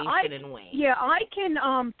be patient and wait. Yeah, I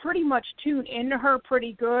can pretty much tune into her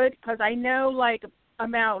pretty good because I know, like,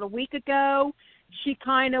 about a week ago, she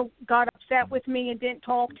kind of got upset with me and didn't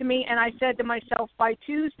talk to me, and I said to myself, by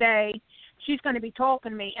Tuesday, she's going to be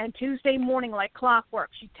talking to me. And Tuesday morning, like clockwork,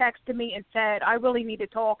 she texted me and said, I really need to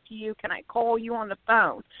talk to you. Can I call you on the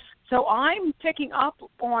phone? So I'm picking up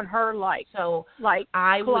on her like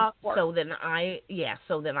clockwork. So then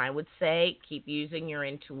I would say keep using your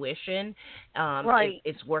intuition.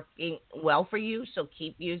 It's working well for you, so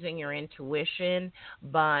keep using your intuition.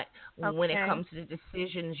 But when it comes to the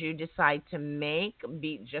decisions you decide to make,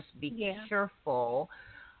 be careful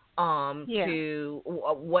to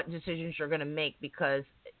what decisions you're going to make, because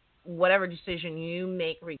whatever decision you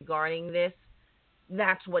make regarding this,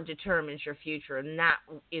 that's what determines your future, and that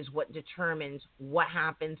is what determines what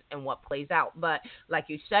happens and what plays out. But like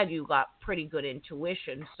you said, you got pretty good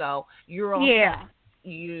intuition, so you're all set.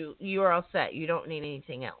 You're all set. You don't need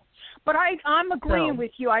anything else. But I'm agreeing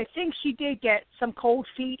with you. I think she did get some cold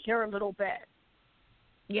feet here a little bit.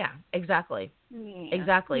 Yeah, exactly.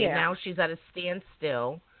 Exactly. Yeah. Now she's at a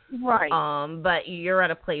standstill. Right. But you're at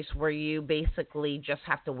a place where you basically just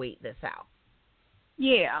have to wait this out.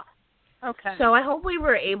 Yeah. Okay. So I hope we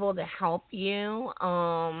were able to help you.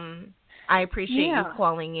 I appreciate you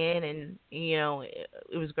calling in, and,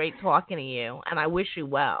 it was great talking to you, and I wish you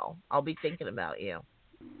well. I'll be thinking about you.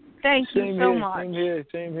 Thank you so much.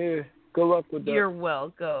 Same here. Good luck with that. You're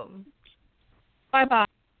welcome. Bye-bye.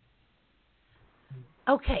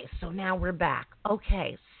 Okay, so now we're back.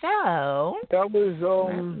 Okay, so that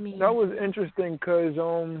was interesting because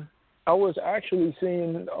I was actually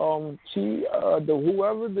seeing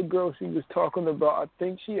whoever the girl she was talking about, I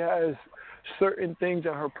think she has certain things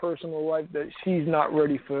in her personal life that she's not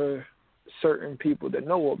ready for certain people to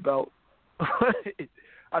know about.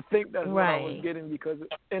 I think that's what I was getting, because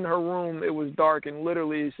in her room it was dark and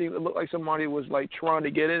literally it looked like somebody was like trying to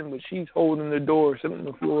get in, but she's holding the door, sitting on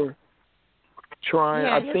the floor, trying.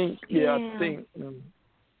 Yeah, I think.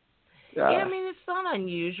 Yeah, I mean, it's not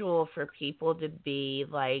unusual for people to be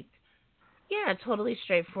like, totally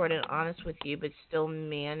straightforward and honest with you, but still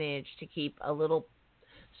manage to keep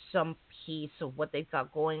some piece of what they've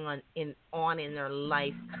got going on in their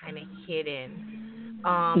life kind of hidden.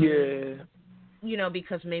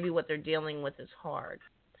 Because maybe what they're dealing with is hard.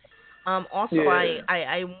 Also,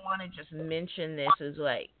 I want to just mention this is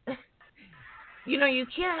like, you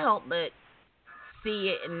can't help but see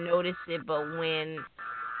it and notice it, but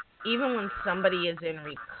even when somebody is in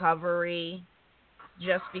recovery,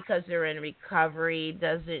 just because they're in recovery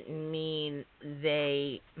doesn't mean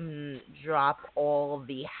they drop all of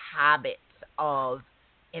the habits of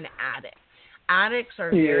an addict. Addicts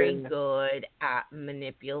are very good at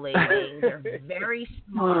manipulating. They're very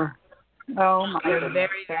smart. They're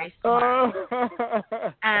very, very smart.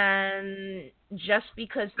 And just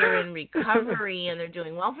because they're in recovery and they're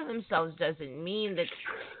doing well for themselves doesn't mean that,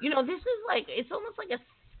 this is like, it's almost like a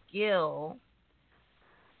skill.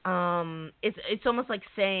 It's almost like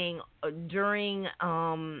saying during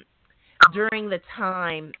the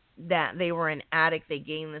time that they were an addict, they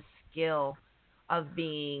gained the skill of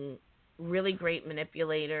being really great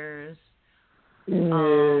manipulators. You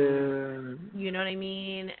know what I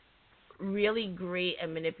mean? Really great at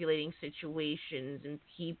manipulating situations and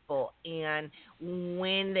people. And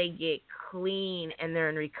when they get clean and they're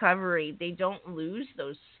in recovery, they don't lose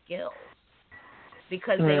those skills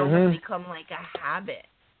because they almost become like a habit.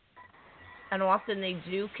 And often they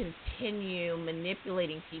do continue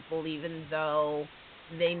manipulating people even though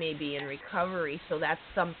they may be in recovery. So that's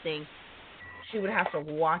something she would have to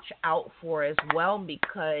watch out for as well,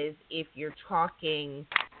 because if you're talking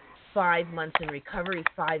 5 months in recovery,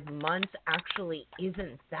 5 months actually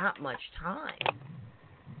isn't that much time.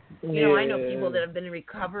 I know people that have been in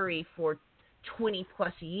recovery for 20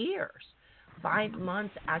 plus years. 5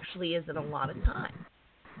 months actually isn't a lot of time.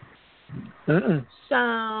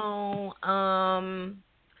 So,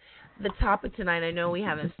 the topic tonight, I know we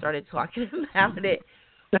haven't started talking about it,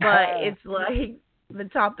 but it's like the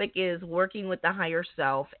topic is working with the higher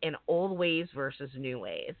self and old ways versus new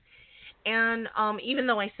ways. And even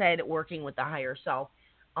though I said working with the higher self,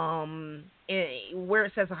 where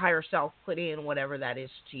it says a higher self, put in whatever that is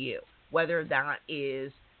to you, whether that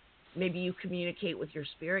is maybe you communicate with your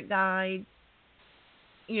spirit guide,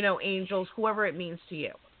 angels, whoever it means to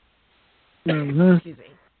you. Mm-hmm. Excuse me.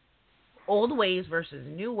 Old ways versus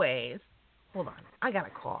new ways. Hold on, I got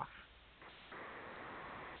a cough.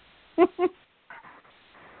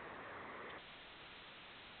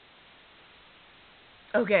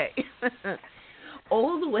 Okay.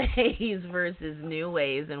 Old ways versus new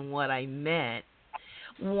ways, and what I meant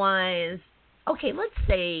was, okay, let's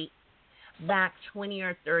say back 20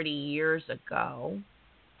 or 30 years ago,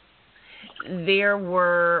 there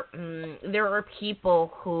were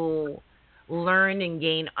people who learned and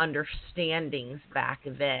gained understandings back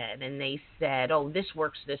then, and they said, oh, this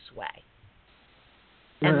works this way.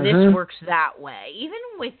 And this works that way. Even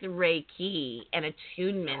with Reiki and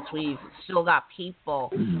attunements, we've still got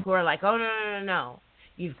people who are like, oh, no.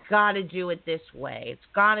 You've got to do it this way. It's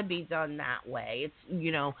got to be done that way. It's,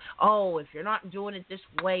 oh, if you're not doing it this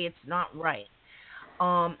way, it's not right.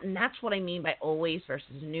 And that's what I mean by old ways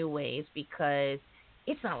versus new ways, because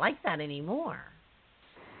it's not like that anymore.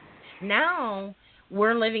 Now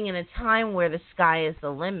we're living in a time where the sky is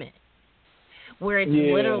the limit, where it's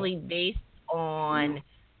literally based on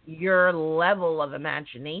your level of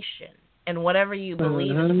imagination, and whatever you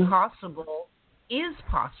believe is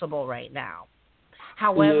possible right now.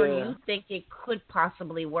 However you think it could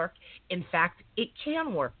possibly work, in fact, it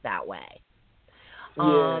can work that way.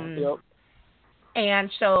 And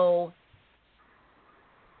so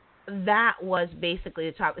that was basically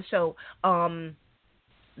the topic. So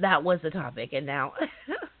that was the topic, and now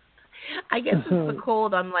I guess it's the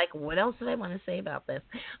cold. I'm like, what else did I want to say about this?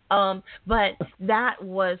 But that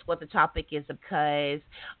was what the topic is, because,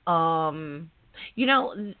 me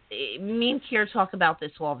and Kier talk about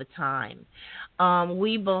this all the time.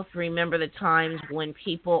 We both remember the times when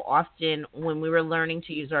people often, when we were learning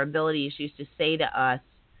to use our abilities, used to say to us,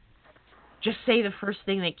 just say the first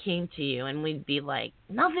thing that came to you, and we'd be like,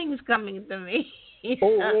 nothing's coming to me.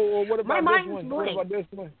 What about my mind's this one? blank. What about this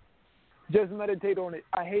one? Just meditate on it.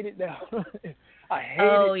 I hate it now. I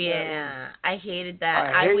hated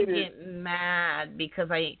that. I would get mad because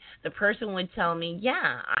the person would tell me,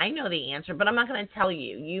 yeah, I know the answer, but I'm not going to tell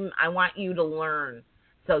you. I want you to learn.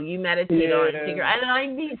 So you meditate on it and figure. And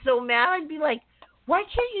I'd be so mad. I'd be like, why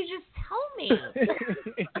can't you just tell me?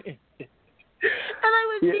 And I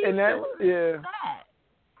would be so upset.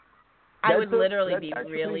 I would literally be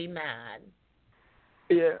really mad.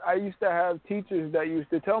 Yeah, I used to have teachers that used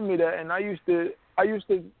to tell me that, and I used to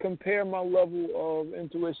compare my level of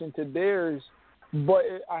intuition to theirs, but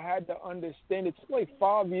I had to understand. It took like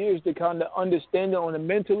 5 years to kind of understand it on a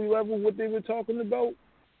mentally level what they were talking about.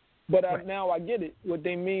 But now I get it, what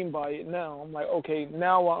they mean by it now. I'm like, okay,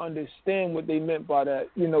 now I understand what they meant by that.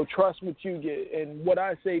 Trust what you get, and what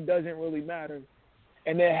I say doesn't really matter.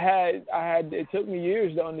 And it took me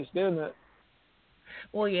years to understand that.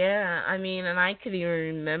 Well, yeah, I mean, and I could even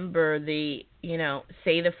remember say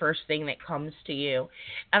the first thing that comes to you.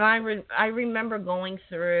 And I remember going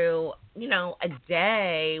through, a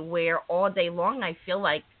day where all day long I feel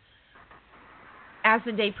like as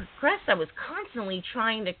the day progressed, I was constantly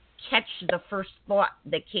trying to catch the first thought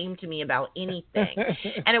that came to me about anything.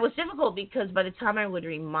 And it was difficult because by the time I would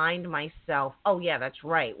remind myself, oh, yeah, that's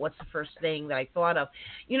right, what's the first thing that I thought of?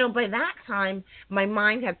 By that time, my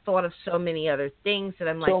mind had thought of so many other things that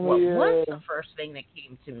I'm like, what was the first thing that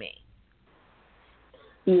came to me?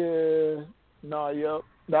 Yeah.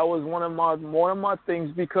 That was one of my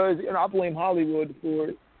things, because I blame Hollywood for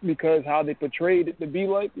it, because how they portrayed it to be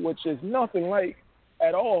like, which is nothing like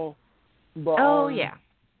at all. But,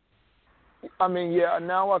 I mean,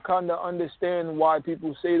 now I kind of understand why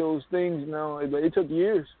people say those things now. But it took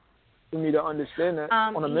years for me to understand that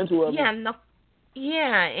on a mental level.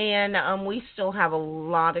 And we still have a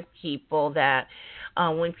lot of people that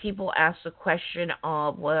when people ask the question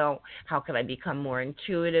of, well, how can I become more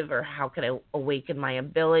intuitive, or how can I awaken my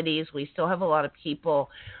abilities, we still have a lot of people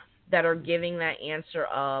that are giving that answer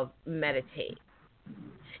of meditate.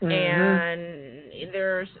 And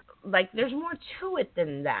there's more to it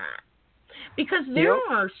than that. Because there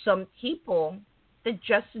are some people that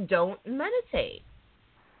just don't meditate.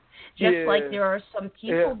 Just like there are some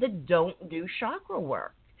people that don't do chakra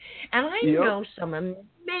work. And I know some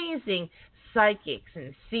amazing psychics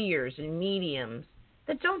and seers and mediums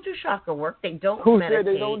that don't do chakra work. They don't meditate. Who said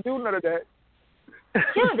they don't do none of that?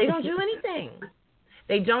 Yeah, they don't do anything.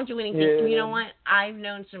 They don't do anything. Yeah. You know what? I've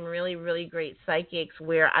known some really, really great psychics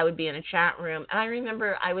where I would be in a chat room, and I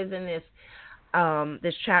remember I was in this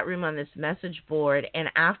chat room on this message board, and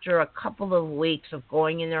after a couple of weeks of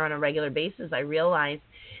going in there on a regular basis, I realized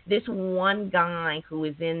this one guy who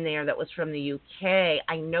was in there that was from the UK,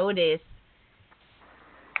 I noticed,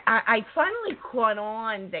 I finally caught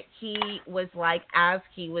on that he was like, as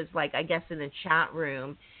he was like, I guess in the chat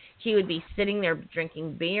room, he would be sitting there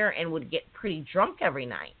drinking beer and would get pretty drunk every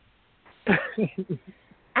night.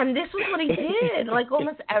 And this was what he did. Like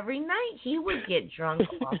almost every night, he would get drunk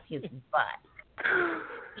off his butt.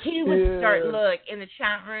 He would start, look, in the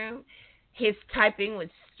chat room, his typing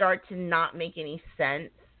would start to not make any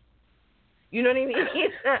sense. You know what I mean?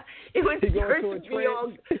 It would start to be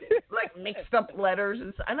all like mixed up letters,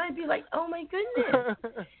 and I'd be like, oh my goodness,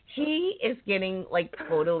 he is getting like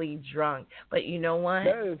totally drunk. But you know what?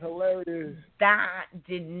 That is hilarious. That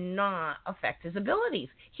did not affect his abilities.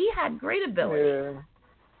 He had great abilities.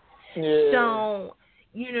 Yeah. So,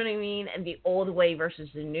 you know what I mean? And the old way versus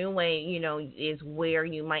the new way, you know, is where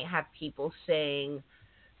you might have people saying,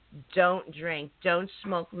 don't drink, don't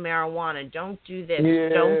smoke marijuana, don't do this,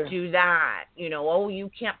 don't do that. You know, oh,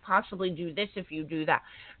 you can't possibly do this if you do that.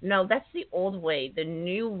 No, that's the old way. The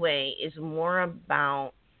new way is more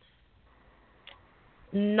about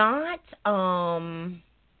not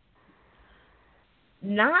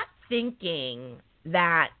thinking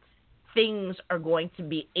that things are going to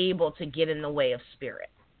be able to get in the way of spirit.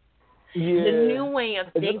 Yeah. The new way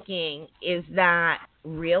of thinking is that,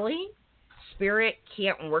 really? Spirit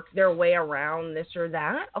can't work their way around this or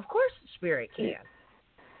that? Of course spirit can.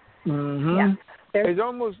 Mm-hmm. Yeah. There's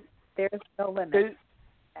no limit.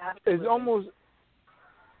 It's almost...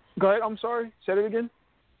 Go ahead, I'm sorry. Say it again.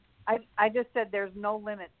 I just said there's no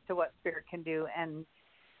limits to what spirit can do,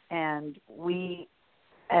 and we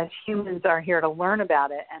as humans are here to learn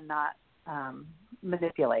about it and not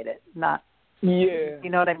manipulate it. Not. Yeah.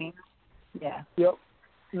 You know what I mean? Yeah. Yep.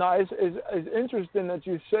 No, it's interesting that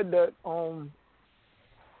you said that,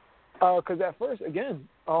 because at first, again,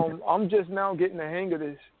 I'm just now getting the hang of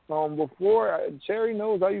this. Before, Cherry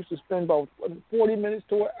knows I used to spend about 40 minutes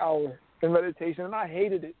to an hour in meditation, and I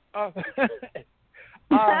hated it. I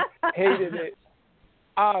hated it.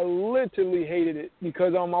 I literally hated it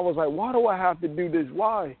because I was like, why do I have to do this?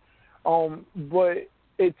 Why? But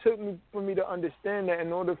it took me for me to understand that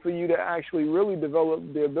in order for you to actually really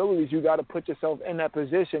develop the abilities, you got to put yourself in that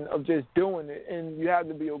position of just doing it, and you have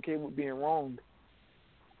to be okay with being wrong.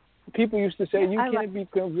 People used to say, you can't be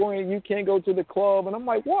clairvoyant, you can't go to the club, and I'm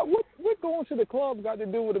like, what going to the club got to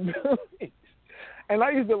do with abilities? And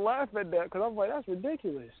I used to laugh at that because I was like, that's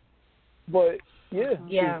ridiculous. But,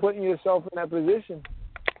 you're putting yourself in that position.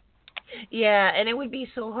 Yeah, and it would be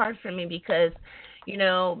so hard for me because, you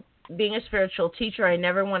know, being a spiritual teacher, I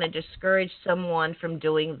never want to discourage someone from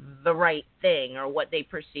doing the right thing or what they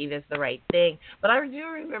perceive as the right thing. But I do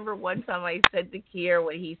remember one time I said to Kier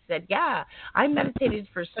when he said, yeah, I meditated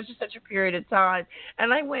for such and such a period of time.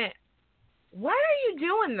 And I went, why are you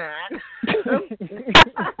doing that?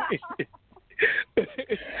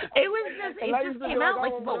 It just came out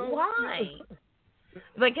like, but why?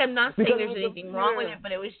 Like, I'm not saying there's anything wrong with it,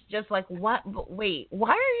 but it was just like, what? But wait,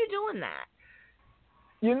 why are you doing that?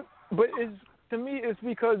 But to me, it's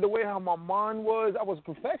because the way how my mind was, I was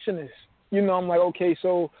a perfectionist. You know, I'm like, okay,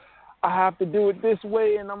 so I have to do it this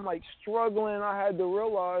way, and I'm like struggling. I had to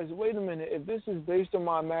realize, wait a minute, if this is based on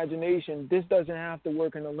my imagination, this doesn't have to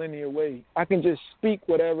work in a linear way. I can just speak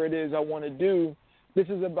whatever it is I want to do. This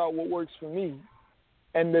is about what works for me.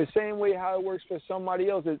 And the same way how it works for somebody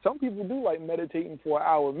else. Some people do like meditating for an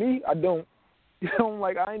hour. Me, I don't. You know, I'm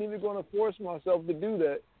like, I ain't even going to force myself to do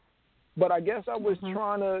that. But I guess I was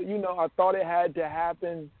trying to, you know, I thought it had to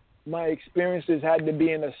happen. My experiences had to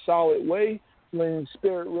be in a solid way when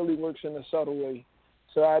spirit really works in a subtle way.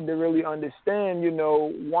 So I had to really understand, you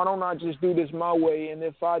know, why don't I just do this my way? And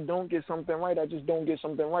if I don't get something right, I just don't get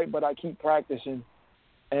something right, but I keep practicing.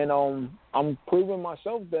 And I'm proving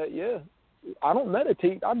myself that, I don't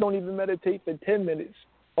meditate. I don't even meditate for 10 minutes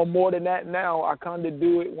or more than that now. I kind of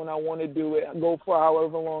do it when I want to do it. I go for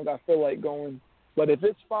however long I feel like going. But if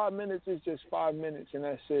it's 5 minutes, it's just 5 minutes, and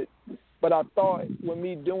that's it. But I thought with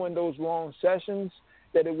me doing those long sessions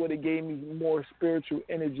that it would have gave me more spiritual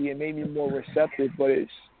energy and made me more receptive, but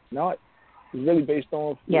it's not. It's really based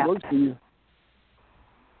on what works for you.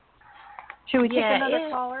 Should we take another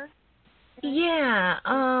caller? Yeah.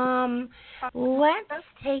 Let's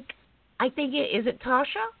take, I think is it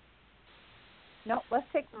Tasha? No, let's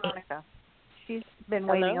take Monica. She's been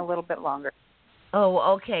waiting a little bit longer. Oh,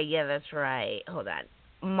 okay. Yeah, that's right. Hold on.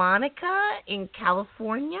 Monica in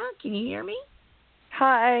California. Can you hear me?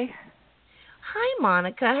 Hi. Hi,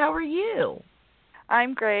 Monica. How are you?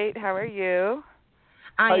 I'm great. How are you?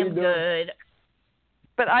 I am good.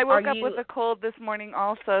 But I woke up with a cold this morning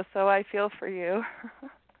also, so I feel for you.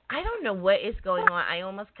 I don't know what is going on. I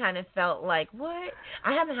almost kind of felt like, what?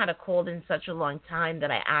 I haven't had a cold in such a long time that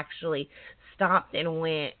I actually stopped and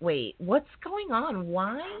went, wait, what's going on?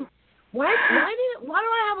 Why? Why do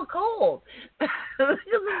I have a cold? Because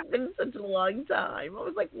it's been such a long time. I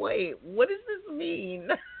was like, wait, what does this mean?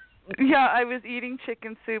 Yeah, I was eating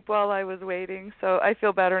chicken soup while I was waiting, so I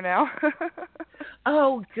feel better now.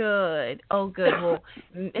 Oh, good. Well,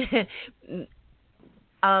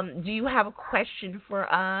 do you have a question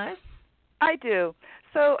for us? I do.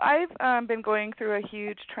 So I've been going through a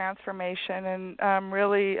huge transformation and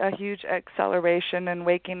really a huge acceleration and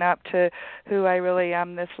waking up to who I really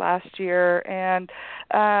am this last year. And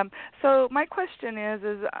so my question is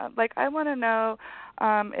like I want to know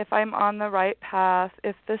if I'm on the right path,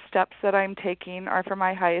 if the steps that I'm taking are for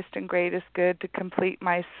my highest and greatest good to complete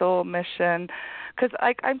my soul mission. Because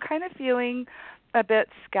I'm kind of feeling a bit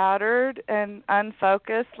scattered and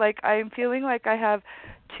unfocused. Like I'm feeling like I have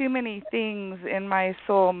too many things in my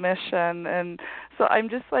soul mission, and so I'm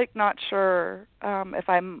just like not sure if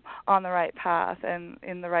I'm on the right path and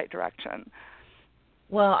in the right direction.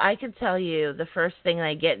 Well, I can tell you the first thing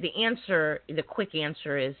I get, the quick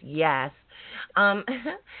answer is yes.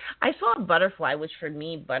 I saw a butterfly, which for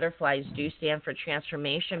me, butterflies do stand for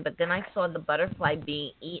transformation, but then I saw the butterfly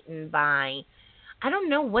being eaten by, I don't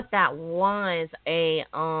know what that was, a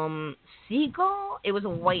seagull? It was a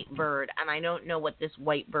white bird, and I don't know what this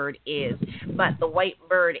white bird is, but the white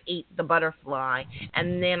bird ate the butterfly,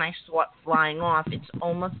 and then I saw it flying off. It's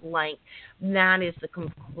almost like that is the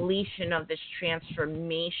completion of this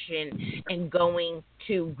transformation and going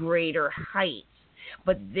to greater heights.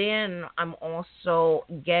 But then I'm also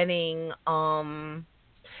getting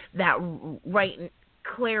that right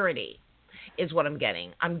clarity is what I'm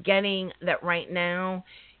getting. I'm getting that right now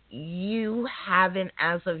you haven't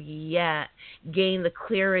as of yet gained the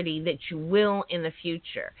clarity that you will in the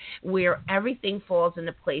future, where everything falls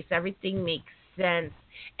into place, everything makes sense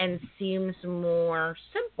and seems more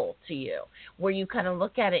simple to you, where you kind of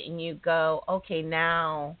look at it and you go, okay,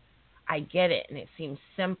 now I get it and it seems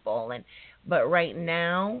simple. But right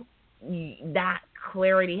now that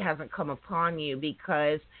clarity hasn't come upon you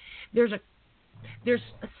because there's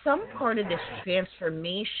some part of this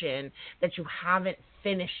transformation that you haven't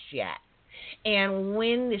finished yet. And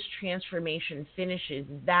when this transformation finishes,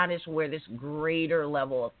 that is where this greater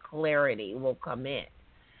level of clarity will come in.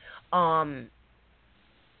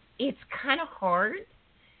 It's kind of hard,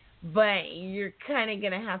 but you're kind of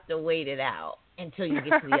going to have to wait it out until you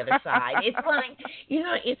get to the other side. It's like,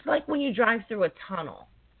 it's like when you drive through a tunnel.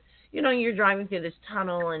 You're driving through this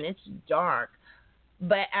tunnel and it's dark.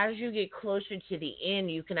 But as you get closer to the end,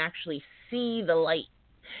 you can actually see the light.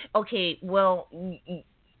 Okay, well,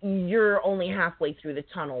 you're only halfway through the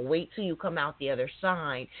tunnel. Wait till you come out the other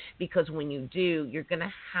side, because when you do, you're going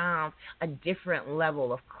to have a different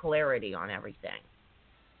level of clarity on everything.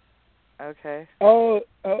 Okay.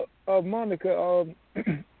 Monica,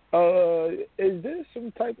 is there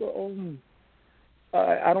some type of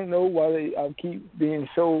I don't know why I keep being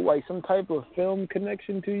so like some type of film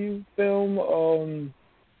connection to you,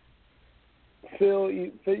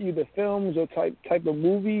 either films or type of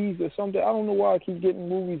movies or something. I don't know why I keep getting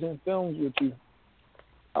movies and films with you.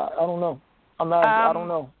 I don't know. I don't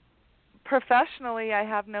know. Professionally, I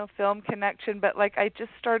have no film connection, but like I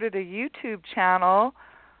just started a YouTube channel.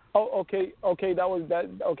 Oh, okay. Okay,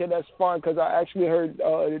 that's fine because I actually heard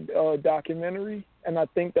a documentary, and I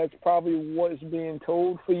think that's probably what's being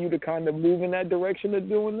told for you to kind of move in that direction of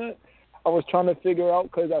doing that. I was trying to figure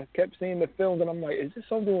out because I kept seeing the films, and I'm like, is this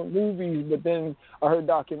something with movies? But then I heard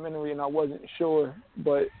documentary, and I wasn't sure.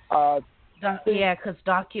 But because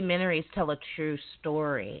documentaries tell a true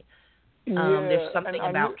story. There's something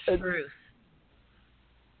about truth.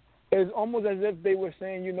 It's almost as if they were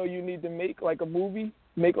saying, you need to make like a movie,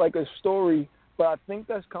 make like a story, but I think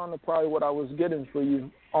that's kind of probably what I was getting for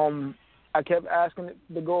you. I kept asking it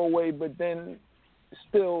to go away, but then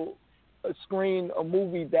still a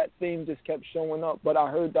movie, that theme just kept showing up. But I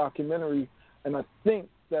heard documentary, and I think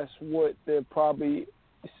that's what they're probably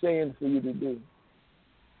saying for you to do.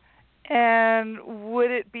 And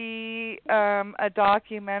would it be a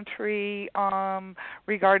documentary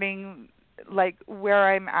regarding like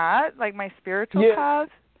where I'm at, like my spiritual path?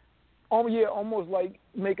 Yeah, almost like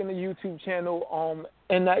making a YouTube channel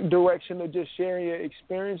in that direction of just sharing your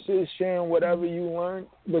experiences, sharing whatever you learned,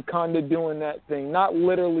 but kind of doing that thing. Not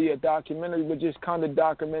literally a documentary, but just kind of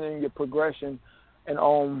documenting your progression and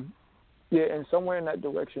Yeah, and somewhere in that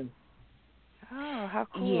direction. Oh, how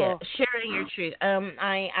cool. Yeah, sharing your truth.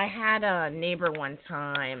 I had a neighbor one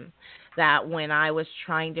time that when I was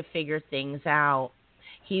trying to figure things out,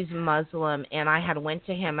 he's Muslim, and I had went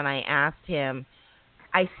to him and I asked him.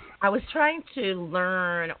 I was trying to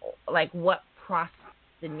learn like what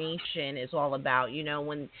procrastination is all about. You know,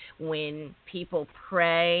 when people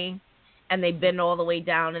pray and they bend all the way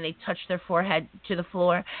down and they touch their forehead to the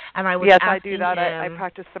floor. And I was yes, asking I do that. him, I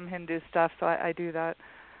practice some Hindu stuff, so I do that.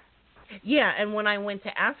 Yeah, and when I went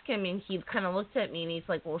to ask him, and he kind of looked at me, and he's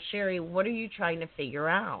like, well, Sherry, what are you trying to figure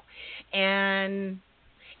out? And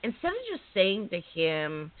instead of just saying to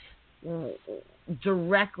him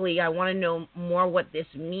directly, I want to know more what this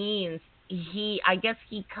means, I guess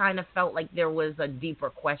he kind of felt like there was a deeper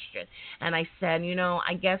question. And I said,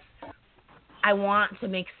 I guess I want to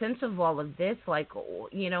make sense of all of this. Like,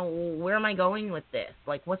 where am I going with this?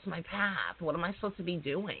 Like, what's my path? What am I supposed to be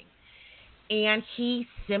doing? And he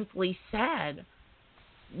simply said,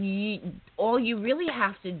 all you really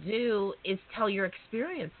have to do is tell your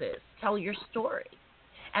experiences, tell your story.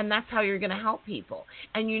 And that's how you're going to help people.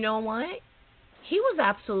 And you know what? He was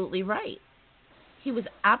absolutely right. He was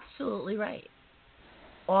absolutely right.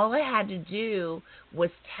 All I had to do was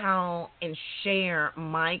tell and share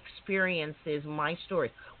my experiences, my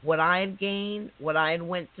stories, what I had gained, what I had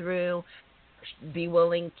went through, be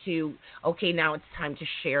willing to, okay, now it's time to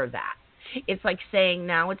share that. It's like saying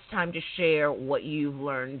now it's time to share what you've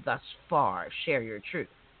learned thus far. Share your truth.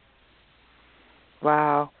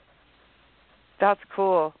 Wow. That's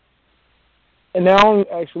cool. And now I'm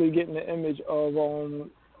actually getting the image of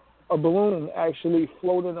a balloon actually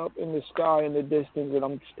floating up in the sky in the distance, and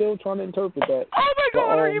I'm still trying to interpret that. Oh my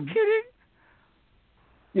God! Are you kidding?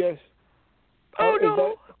 Yes. Oh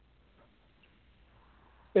no!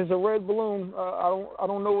 It's a red balloon. I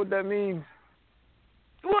don't know what that means.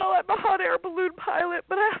 Well, I'm a hot air balloon pilot,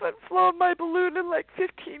 but I haven't flown my balloon in like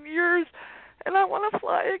 15 years, and I want to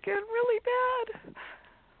fly again really bad.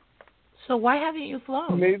 So why haven't you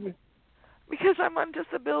flown? Maybe. Because I'm on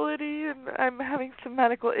disability and I'm having some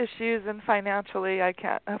medical issues, and financially I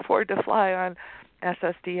can't afford to fly on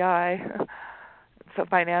SSDI. So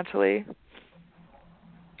financially.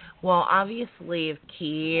 Well, obviously, if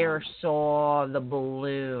Kier saw the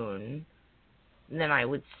balloon, then I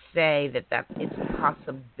would say that it's a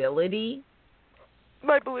possibility.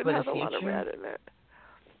 My balloon has a lot of red in it.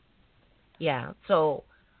 Yeah, so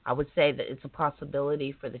I would say that it's a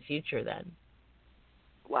possibility for the future then.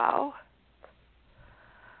 Wow.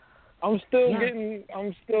 I'm still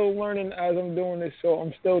learning as I'm doing this, so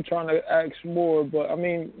I'm still trying to ask more, but I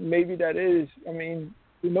mean, maybe that is,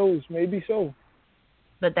 who knows, maybe so.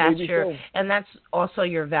 But that's and that's also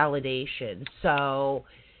your validation. So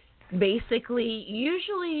basically,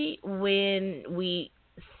 usually when we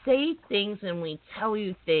say things and we tell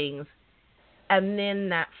you things, and then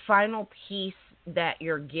that final piece that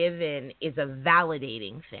you're given is a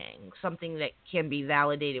validating thing, something that can be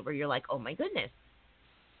validated where you're like, oh my goodness,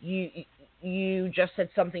 you just said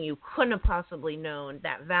something you couldn't have possibly known,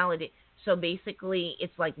 that validate. So basically,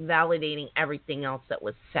 it's like validating everything else that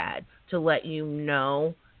was said to let you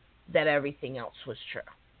know that everything else was true.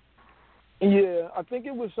 Yeah, I think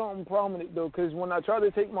it was something prominent, though, because when I tried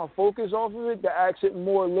to take my focus off of it, to ask it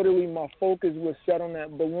more, literally my focus was set on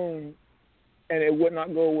that balloon, and it would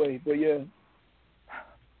not go away. But, yeah.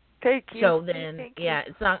 Thank you. So then,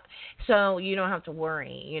 it's not, so you don't have to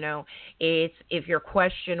worry, It's, if your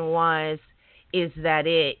question was, is that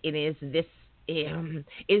it, and is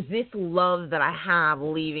this love that I have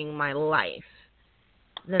leaving my life,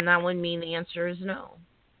 then that would mean the answer is no.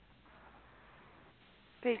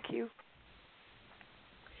 Thank you.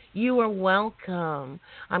 You are welcome.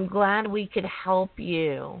 I'm glad we could help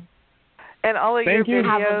you. And all of your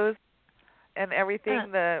videos and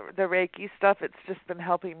everything, the Reiki stuff, it's just been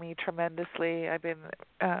helping me tremendously. I've been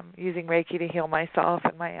using Reiki to heal myself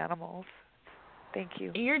and my animals. Thank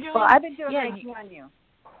you. Well, I've been doing Reiki on you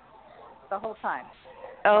the whole time.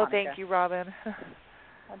 Oh, thank you, Robin.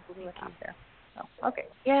 Okay.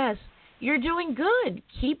 Yes, you're doing good.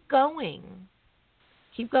 Keep going.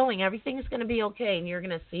 Keep going. Everything's going to be okay, and you're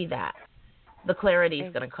going to see that. The clarity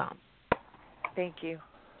is going to come. Thank you.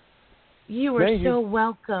 You are so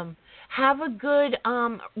welcome. Have a good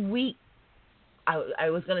week. I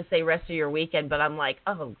was going to say rest of your weekend, but I'm like,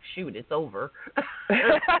 oh, shoot, it's over. It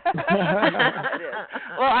is.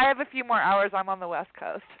 Well, I have a few more hours. I'm on the West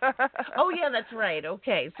Coast. Oh, yeah, that's right.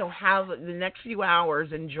 Okay, so have the next few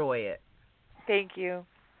hours. Enjoy it. Thank you.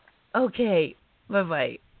 Okay,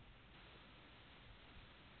 bye-bye.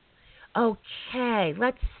 Okay,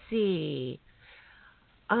 let's see.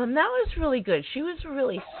 That was really good. She was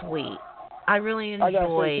really sweet. I really I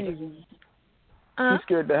gotta say, enjoyed. she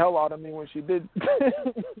scared the hell out of me when she did.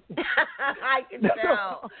 I can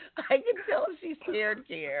tell. I can tell she's scared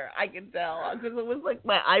here. I can tell because it was like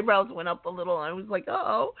my eyebrows went up a little. I was like,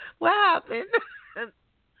 "Oh, what happened?"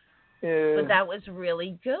 Yeah. But that was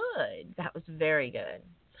really good. That was very good.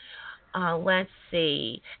 Let's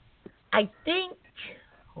see. I think.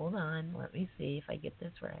 Hold on. Let me see if I get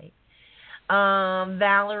this right.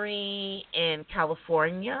 Valerie in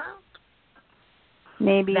California.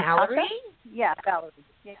 Maybe Valerie? Tasha? Yeah, Valerie.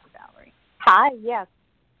 Yeah, Valerie. Hi, yes.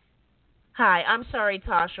 Hi, I'm sorry,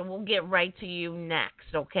 Tasha. We'll get right to you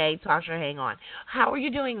next, okay? Tasha, hang on. How are you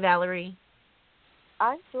doing, Valerie?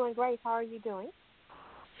 I'm doing great. How are you doing?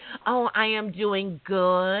 Oh, I am doing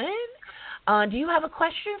good. Do you have a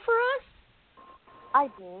question for us? I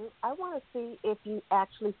do. I want to see if you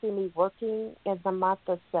actually see me working in the month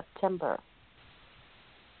of September.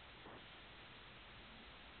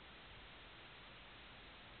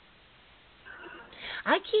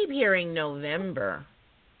 I keep hearing November.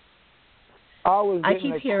 I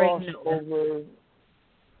keep a hearing crossover.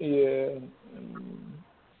 Yeah.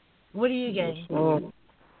 What are you getting?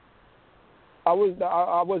 I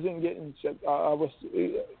wasn't getting. I was.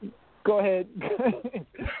 Go ahead.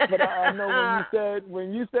 But I know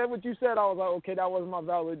when you said what you said, I was like, okay, that was my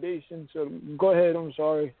validation. So go ahead. I'm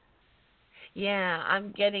sorry. Yeah,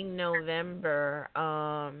 I'm getting November.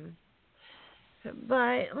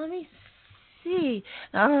 But let me see.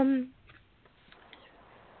 I'm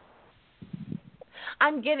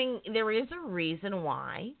getting. There is a reason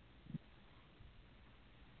why.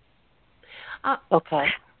 Okay.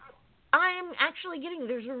 I'm actually getting.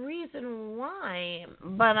 There's a reason why,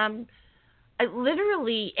 but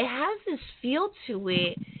literally, it has this feel to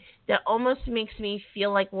it that almost makes me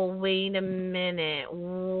feel like, well, wait a minute.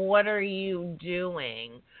 What are you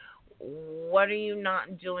doing? What are you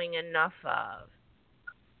not doing enough of?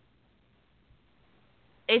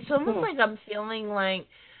 It's almost like I'm feeling like,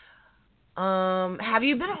 have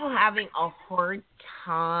you been having a hard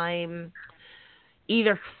time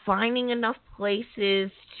either finding enough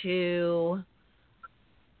places to,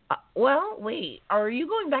 are you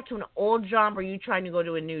going back to an old job or are you trying to go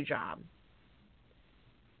to a new job?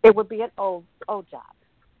 It would be an old job.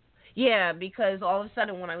 Yeah, because all of a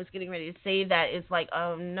sudden when I was getting ready to say that, it's like,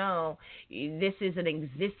 oh no, this is an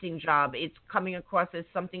existing job. It's coming across as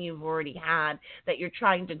something you've already had that you're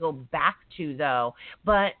trying to go back to, though.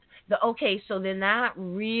 But so then that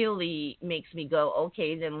really makes me go,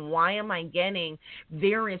 okay, then why am I getting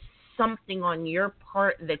there is something on your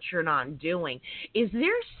part that you're not doing? Is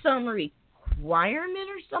there some requirement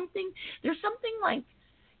or something? There's something like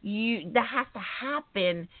that has to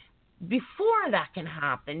happen before that can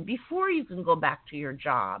happen, before you can go back to your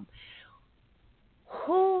job.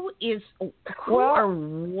 Who or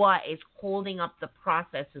what is holding up the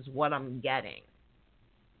process is what I'm getting.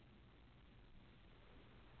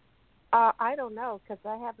 I don't know, because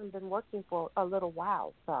I haven't been working for a little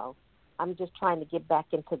while, so I'm just trying to get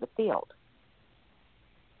back into the field.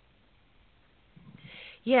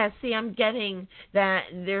 Yeah, see, I'm getting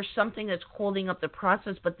that there's something that's holding up the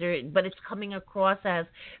process, but it's coming across as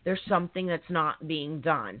there's something that's not being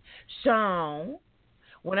done. So,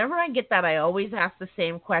 whenever I get that, I always ask the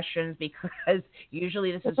same questions because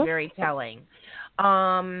usually this is very telling.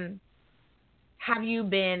 Have you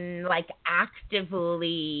been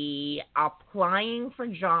actively applying for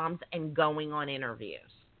jobs and going on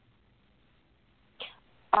interviews?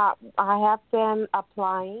 I have been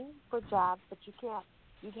applying for jobs, but you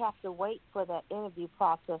have to wait for that interview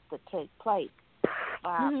process to take place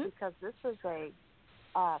because this is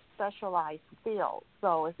a specialized field,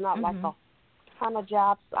 so it's not like a ton of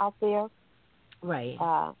jobs out there. Right.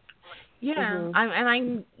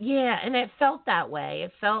 And it felt that way.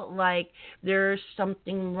 It felt like there's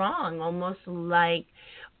something wrong, almost like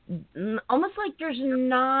there's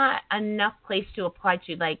not enough place to apply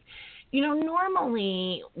to.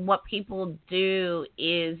 Normally what people do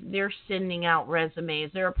is they're sending out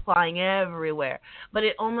resumes, they're applying everywhere, but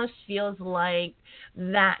it almost feels like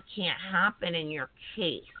that can't happen in your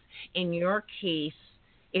case. In your case,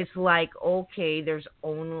 it's like, okay, there's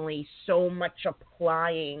only so much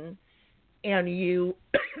applying, and you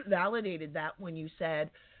validated that when you said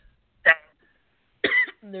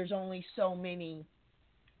there's only so many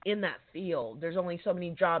in that field. There's only so many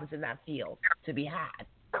jobs in that field to be had.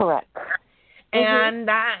 Correct. And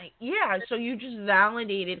so you just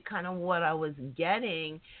validated kind of what I was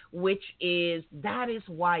getting, which is that is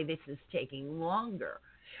why this is taking longer.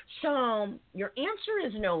 So your answer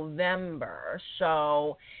is November.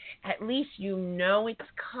 So at least you know it's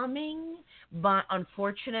coming, but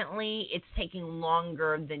unfortunately it's taking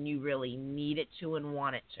longer than you really need it to and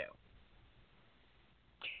want it to.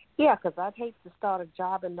 Yeah, because I'd hate to start a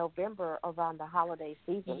job in November around the holiday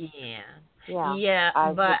season. Yeah,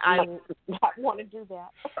 but I want to do that.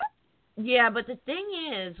 Yeah, but the thing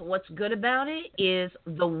is, what's good about it is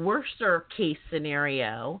the worser case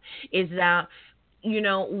scenario is that,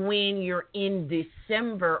 when you're in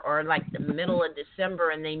December or like the middle of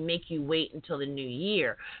December and they make you wait until the new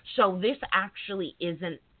year. So this actually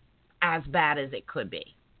isn't as bad as it could be.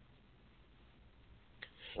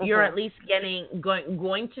 Mm-hmm. You're at least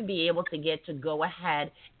going to be able to get to go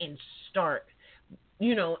ahead and start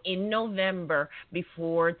in November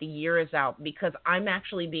before the year is out, because I'm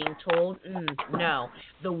actually being told, no,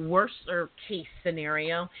 the worst case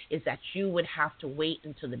scenario is that you would have to wait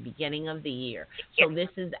until the beginning of the year. So this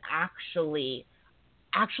is actually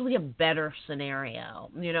a better scenario.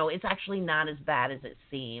 It's actually not as bad as it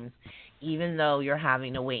seems, even though you're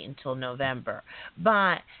having to wait until November.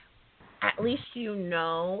 But at least you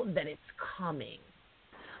know that it's coming.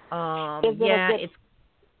 It's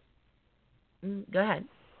Go ahead.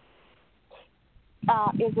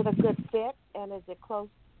 Is it a good fit, and is it close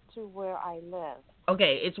to where I live?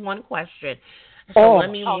 Okay, it's one question. So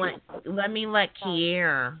let me let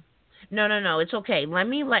Kier. No, it's okay. Let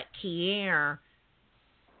me let Kier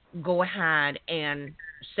go ahead and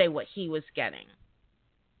say what he was getting.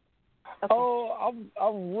 Okay.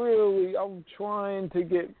 I'm trying to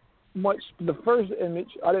get much. The first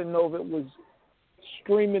image, I didn't know if it was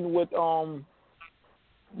streaming with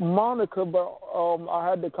Monica, but I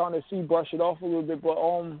had to kind of brush it off a little bit. But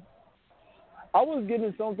I was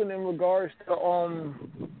getting something in regards to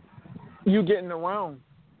you getting around.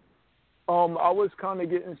 I was kind of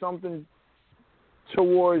getting something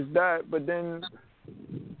towards that, but then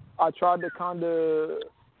I tried to kind of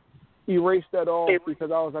erase that off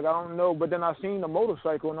because I was like, I don't know. But then I seen the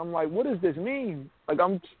motorcycle, and I'm like, what does this mean? Like,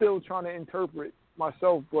 I'm still trying to interpret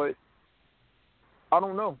myself, but I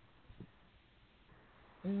don't know.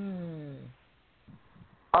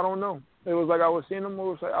 I don't know. It was like I was seeing the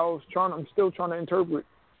motorcycle. I'm still trying to interpret.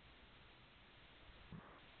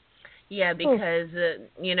 Yeah, because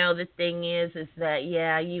the thing is that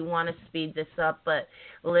you want to speed this up, but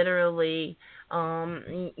literally,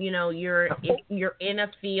 you're in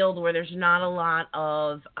a field where there's not a lot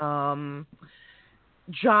of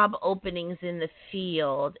job openings in the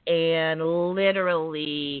field, and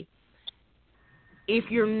literally,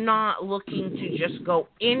 if you're not looking to just go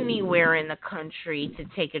anywhere in the country to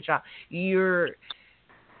take a job, you're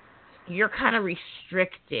kind of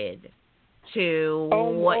restricted to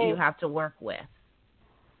what you have to work with.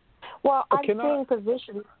 Well, I'm seeing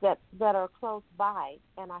positions that are close by,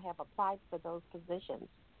 and I have applied for those positions.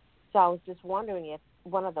 So I was just wondering if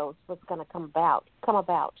one of those was going to come about.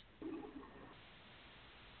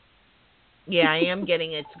 Yeah, I am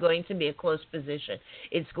getting it's going to be a close position.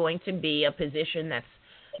 It's going to be a position that's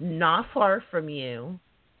not far from you.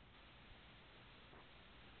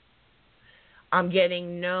 I'm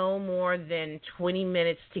getting no more than 20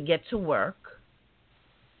 minutes to get to work.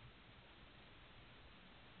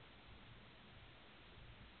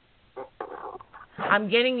 I'm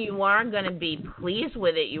getting you are going to be pleased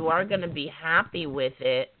with it. You are going to be happy with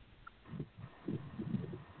it.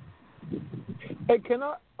 Hey, can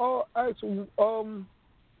I ask,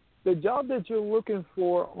 the job that you're looking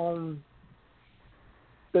for,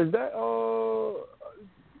 does that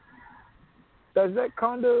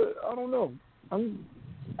kind of, I don't know. I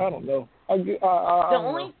don't know. The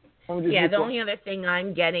only other thing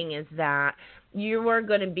I'm getting is that you are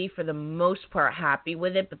going to be, for the most part, happy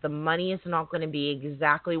with it, but the money is not going to be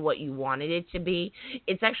exactly what you wanted it to be.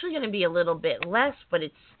 It's actually going to be a little bit less, but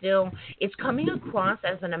it's coming across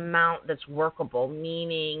as an amount that's workable,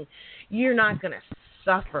 meaning you're not going to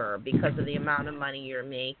suffer because of the amount of money you're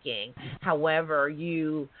making. However,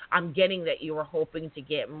 I'm getting that you were hoping to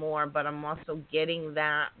get more, but I'm also getting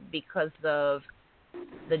that because of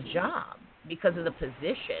the job, because of the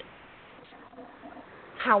position.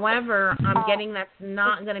 However, I'm getting that's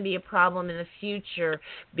not going to be a problem in the future,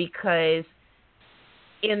 because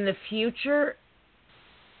in the future,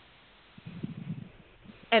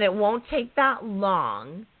 and it won't take that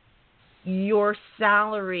long, your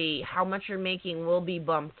salary, how much you're making, will be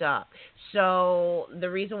bumped up. So the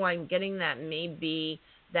reason why I'm getting that may be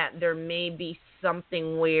that there may be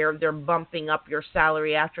something where they're bumping up your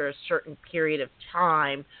salary after a certain period of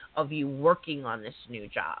time of you working on this new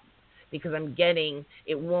job. because I'm getting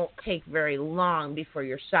it won't take very long before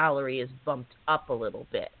your salary is bumped up a little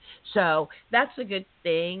bit. So that's a good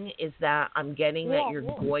thing, is that I'm getting that you're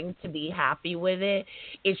going to be happy with it.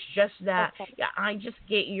 It's just that I just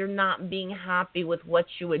get you're not being happy with what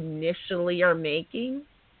you initially are making,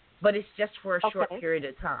 but it's just for a short period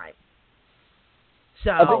of time.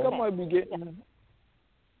 So I think I might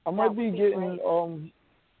be getting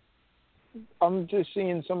I'm just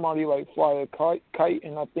seeing somebody like fly a kite,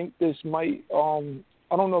 and I think this might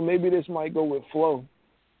I don't know, maybe this might go with flow.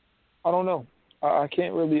 I don't know. I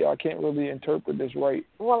can't really interpret this right.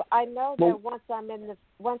 Well, I know that once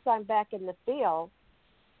I'm back in the field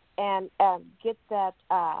and get that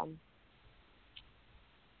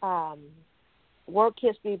work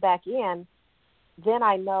history back in, then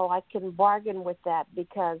I know I can bargain with that,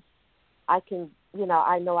 because I can,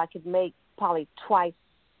 I know I could make probably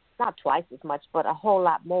not twice as much, but a whole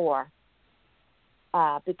lot more,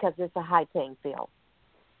 because it's a high-paying field.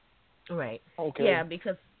 Right. Okay.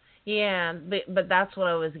 Yeah, but that's what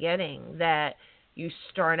I was getting, that you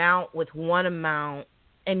start out with one amount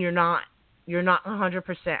and you're not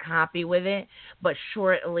 100% happy with it, but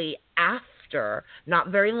shortly after, not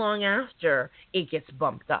very long after, it gets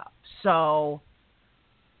bumped up. So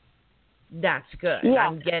that's good. Yeah,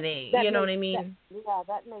 I'm getting, you know what I mean?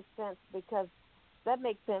 That makes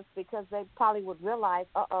sense, because they probably would realize,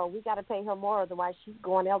 we got to pay her more, otherwise she's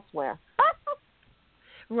going elsewhere.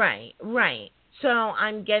 Right. So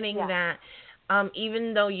I'm getting that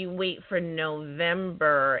even though you wait for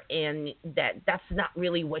November, and that's not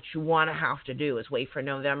really what you want to have to do, is wait for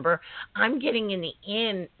November, I'm getting in the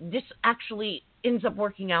end, this actually ends up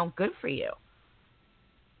working out good for you.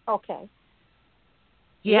 Okay.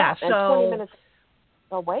 Yeah, so and 20 minutes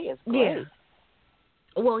away is great. Yeah.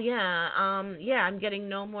 Well, I'm getting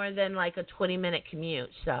no more than like a 20-minute commute,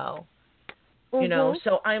 so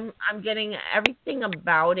so I'm getting everything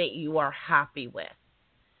about it you are happy with.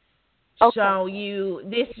 Okay. So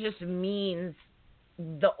this just means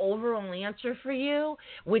the overall answer for you,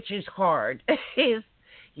 which is hard, is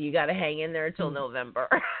you got to hang in there till November.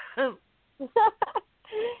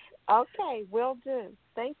 Okay, will do.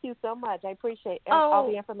 Thank you so much. I appreciate all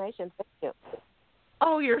the information. Thank you.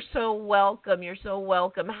 Oh, you're so welcome.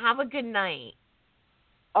 Have a good night.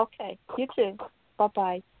 Okay, you too.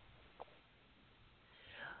 Bye-bye.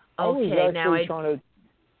 Okay, now go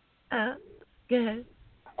ahead.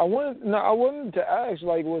 I wanted to ask,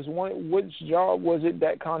 like, which job was it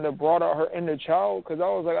that kind of brought out her inner child? Because I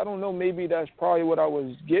was like, I don't know, maybe that's probably what I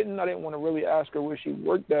was getting. I didn't want to really ask her where she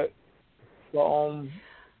worked at, but I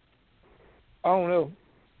don't know.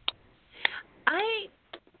 I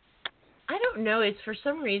don't know. It's for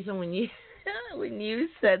some reason when you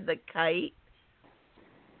said the kite,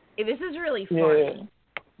 this is really funny. Yeah.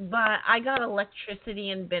 But I got electricity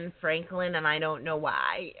in Ben Franklin, and I don't know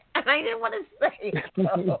why. And I didn't want to say it,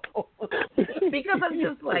 so. Because I'm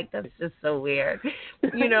just like, that's just so weird.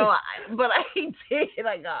 But I did.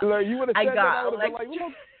 I got. Like, you would have said that, I would have been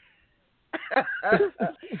like,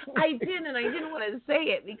 I did, and I didn't want to say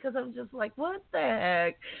it because I'm just like, what the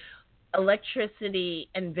heck? Electricity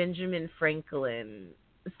and Benjamin Franklin.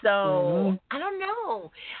 So, I don't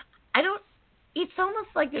know. It's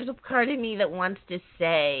almost like there's a part of me that wants to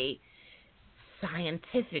say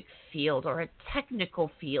scientific field or a technical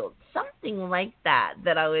field, something like that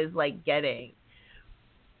I was like getting.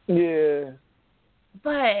 Yeah.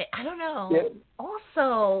 But I don't know. Yeah.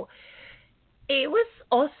 Also, it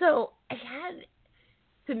had,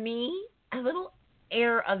 to me, a little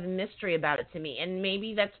air of mystery about it to me. And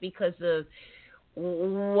maybe that's because of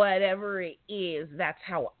whatever it is, that's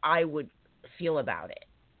how I would feel about it.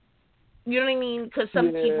 You know what I mean? Because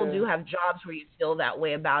some people do have jobs where you feel that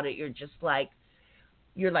way about it. You're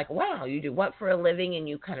like, wow, you do what for a living? And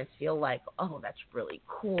you kind of feel like, oh, that's really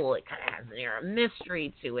cool. It kind of has an air of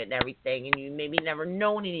mystery to it and everything. And you maybe never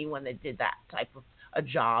known anyone that did that type of a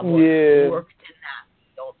job or worked in that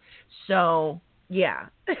field. So, yeah.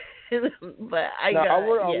 But I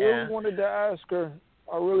really wanted to ask her.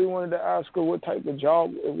 I really wanted to ask her what type of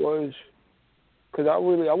job it was, because I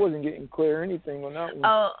wasn't getting clear anything on that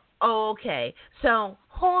one. Oh, okay. So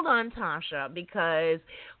hold on, Tasha, because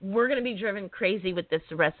we're going to be driven crazy with this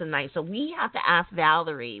the rest of the night. So we have to ask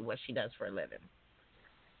Valerie what she does for a living.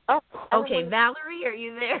 Oh, okay, Valerie, are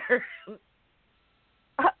you there?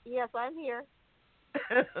 Yes, I'm here.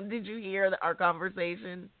 Did you hear our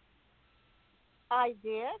conversation? I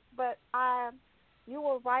did, but you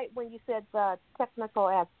were right when you said the technical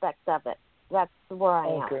aspect of it. That's where I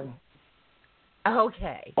am.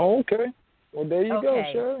 Okay. Okay. Well, there you go,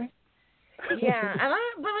 Sherry. Yeah,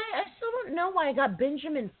 but I still don't know why I got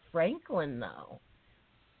Benjamin Franklin, though.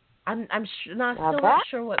 not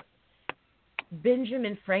sure what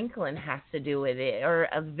Benjamin Franklin has to do with it, or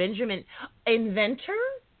a Benjamin inventor.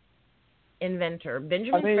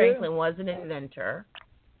 Benjamin Franklin was an inventor.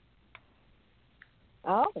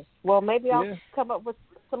 Oh, well, maybe I'll come up with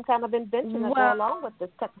some kind of invention to go along with this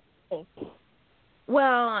type of thing.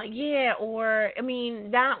 Well, yeah, or, I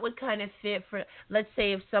mean, that would kind of fit for, let's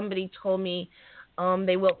say if somebody told me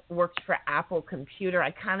they worked for Apple Computer,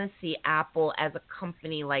 I kind of see Apple as a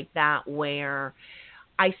company like that where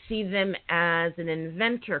I see them as an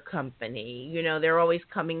inventor company. You know, they're always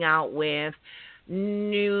coming out with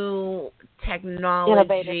new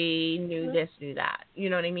technology, new this, new that. You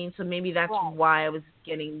know what I mean? So maybe that's why I was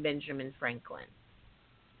getting Benjamin Franklin.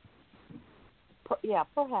 Yeah,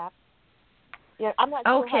 perhaps. Yeah, I'm not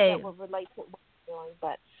sure how that would relate to what you're doing,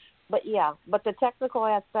 but yeah, but the technical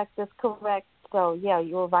aspect is correct. So yeah,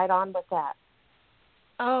 you were right on with that.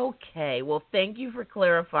 Okay, well, thank you for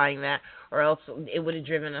clarifying that, or else it would have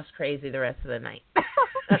driven us crazy the rest of the night.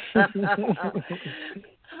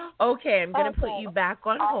 Okay, I'm going to put you back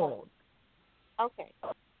on hold. Okay.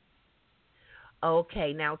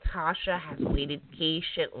 Okay, now Tasha has waited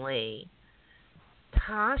patiently.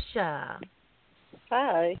 Tasha.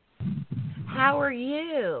 Hi. How are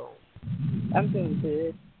you? I'm doing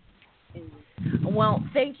good. Well,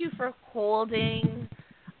 thank you for holding.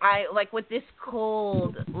 I like with this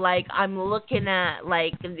cold, like I'm looking at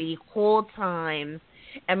like the hold times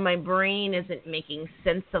and my brain isn't making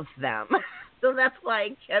sense of them. So that's why I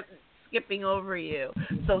kept skipping over you.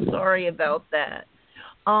 So sorry about that.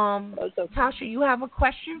 Tasha, you have a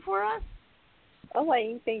question for us? I like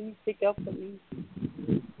anything you pick up for me.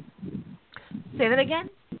 Say that again?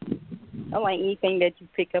 I like anything that you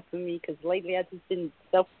pick up for me because lately I've just been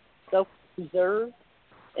self-preserved,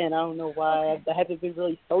 and I don't know why. I haven't been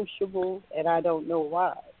really sociable, and I don't know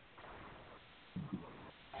why.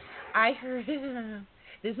 I heard,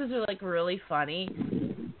 this is like really funny.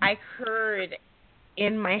 I heard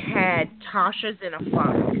in my head, Tasha's in a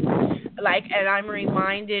funk. Like, and I'm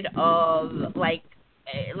reminded of like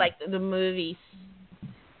the movie,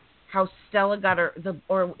 how Stella got her,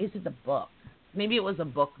 or is it the book? Maybe it was a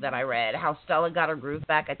book that I read, How Stella Got Her Groove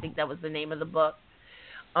Back. I think that was the name of the book.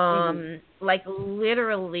 Like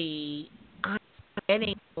literally, I'm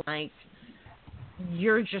getting like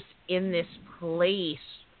you're just in this place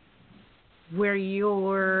where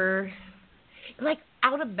you're like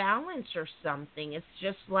out of balance or something. It's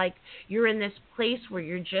just like you're in this place where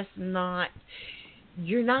you're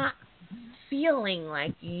not feeling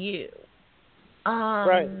like you.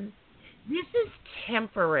 Right. This is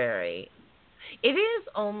temporary. It is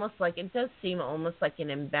almost like, it does seem almost like an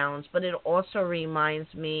imbalance, but it also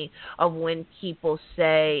reminds me of when people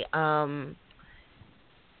say,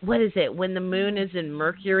 what is it, when the moon is in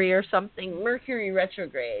Mercury or something? Mercury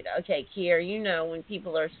retrograde. Okay, Kier, you know, when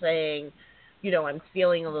people are saying, you know, I'm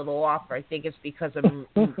feeling a little off, I think it's because of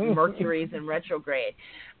Mercury's in retrograde.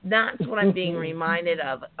 That's what I'm being reminded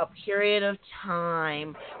of, a period of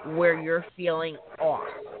time where you're feeling off.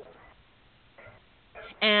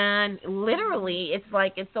 And literally, it's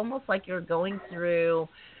almost like you're going through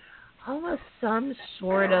almost some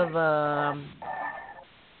sort of a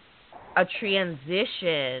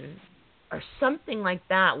transition or something like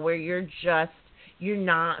that, where you're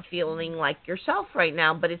not feeling like yourself right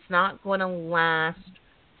now, but it's not going to last.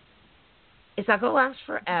 It's not going to last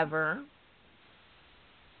forever.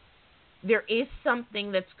 There is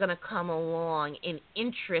something that's going to come along, an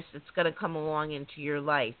interest that's going to come along into your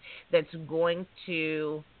life that's going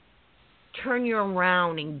to turn you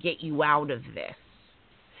around and get you out of this.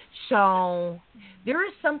 So there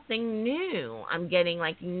is something new. I'm getting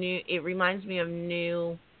like new. It reminds me of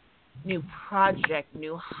new project,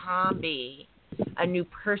 new hobby, a new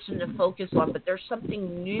person to focus on. But there's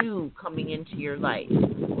something new coming into your life.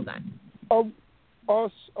 Hold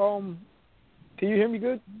on. Can you hear me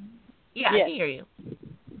good? Yeah, I can hear you.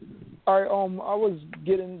 All right, I was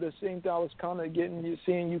getting the same thing. I was kind of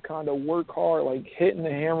seeing you kind of work hard, like hitting the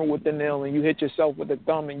hammer with the nail, and you hit yourself with the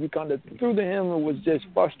thumb, and you kind of threw the hammer, was just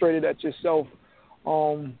frustrated at yourself.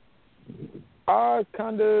 I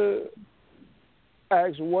kind of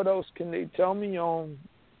asked, what else can they tell me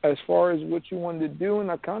as far as what you wanted to do,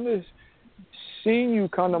 and I kind of seen you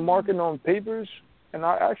kind of marking on papers, and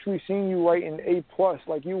I actually seen you writing A+,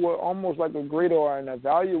 like you were almost like a grader or an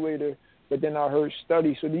evaluator, but then I heard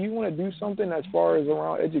study. So do you want to do something as far as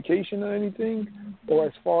around education or anything, or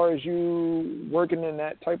as far as you working in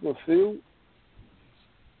that type of field?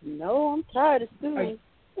 No, I'm tired of schooling.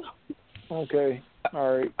 Okay,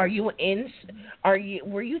 all right.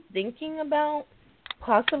 Were you thinking about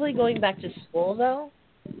possibly going back to school though?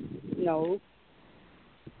 No.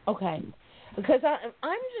 Okay. Because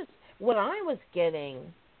I'm just, what I was getting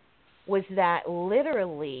was that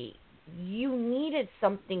literally you needed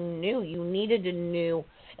something new. You needed a new,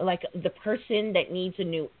 like the person that needs a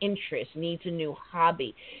new interest, needs a new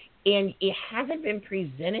hobby. And it hasn't been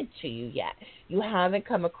presented to you yet. You haven't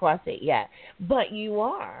come across it yet. But you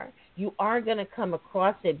are. You are going to come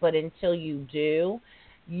across it. But until you do,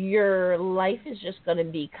 your life is just going to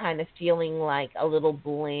be kind of feeling like a little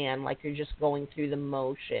bland, like you're just going through the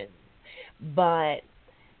motions. But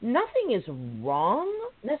nothing is wrong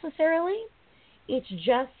necessarily. It's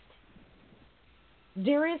just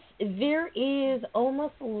there is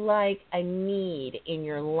almost like a need in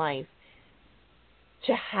your life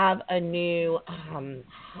to have a new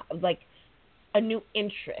like a new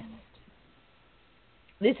interest.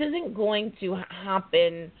 This isn't going to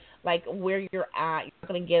happen like where you're at. You're not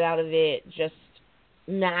going to get out of it just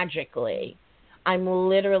magically. I'm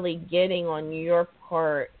literally getting on your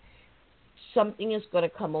part, something is going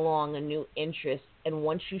to come along, a new interest, and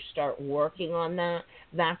once you start working on that,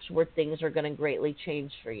 that's where things are going to greatly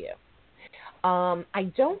change for you.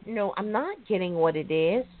 I don't know. I'm not getting what it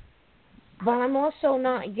is, but I'm also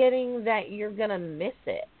not getting that you're going to miss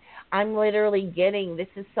it. I'm literally getting this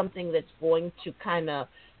is something that's going to kind of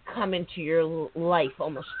come into your life,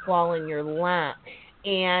 almost fall in your lap,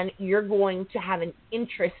 and you're going to have an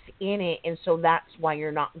interest in it, and so that's why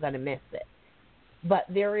you're not going to miss it. But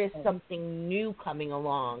there is something new coming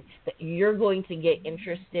along that you're going to get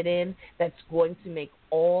interested in that's going to make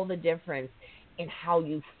all the difference in how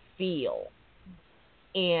you feel.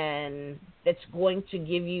 And that's going to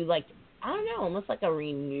give you, like, I don't know, almost like a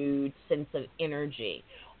renewed sense of energy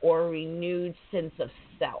or a renewed sense of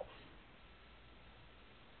self.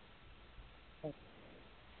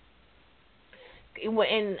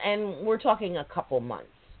 And we're talking a couple months.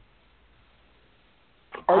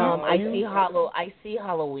 I see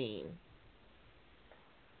Halloween.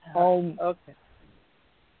 Okay.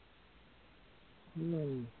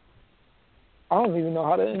 I don't even know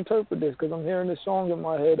how to interpret this because I'm hearing this song in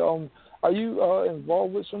my head. Are you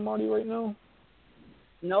involved with somebody right now?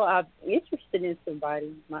 No, I'm interested in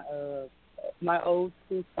somebody. My old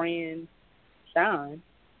school friend, Sean.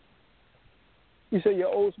 You say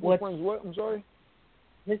your old school friend's what? I'm sorry?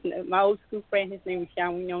 My old school friend, his name is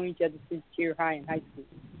Sean. We known each other since junior high and high school.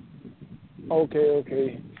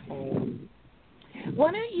 Okay.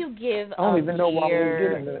 Why don't you give I don't even know why we're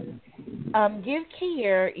getting that. Give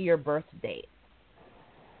Kier your birth date.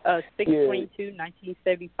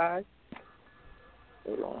 6/22/1975.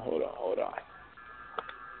 Hold on.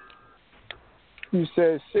 You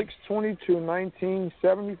said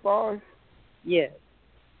 6/22/1975? Yes.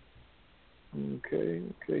 Okay.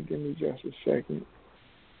 Give me just a second.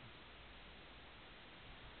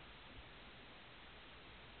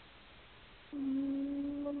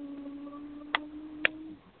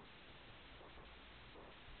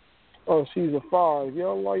 Oh, she's a 5.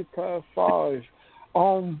 Your life path 5.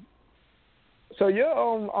 So yeah,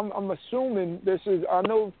 I'm assuming this is. I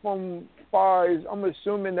know from 5s. I'm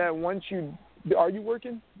assuming that once you are you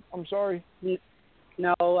working? I'm sorry.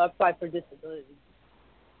 No, I applied for disability.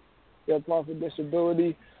 You apply for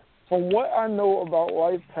disability. From what I know about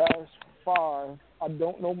life path 5, I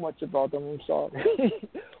don't know much about them. I'm sorry,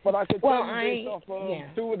 but I could tell you based off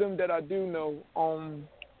of 2 of them that I do know.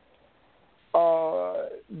 From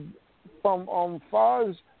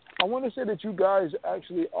 5s, I want to say that you guys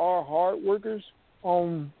actually are hard workers.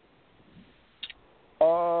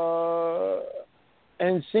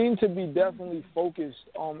 And seem to be definitely focused.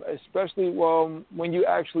 Especially when you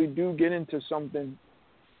actually do get into something.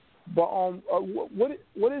 But what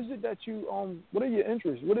is it that you what are your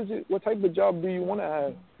interests? What is it? What type of job do you want to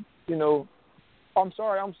have? You know, I'm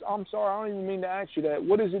sorry. I don't even mean to ask you that.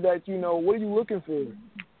 What is it that what are you looking for?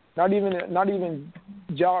 Not even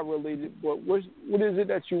job related, but what is it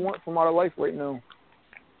that you want from out of life right now?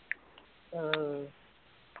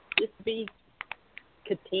 Just be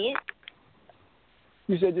content.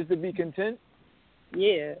 You said just to be content?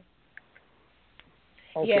 Yeah.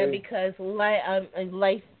 Okay. Yeah, because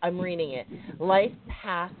life. I'm reading it. Life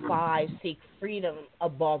path 5. Seek freedom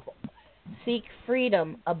above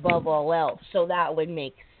all else. So that would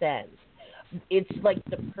make sense. It's like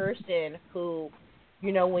the person who,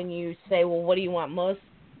 when you say, well, what do you want most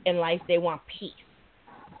in life? They want peace.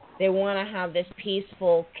 They want to have this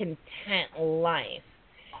peaceful, content life.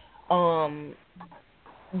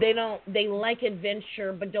 They like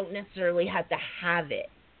adventure, but don't necessarily have to have it.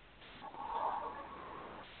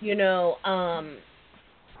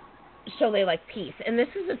 So they like peace. And this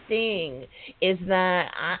is the thing, is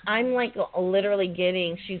that I'm like literally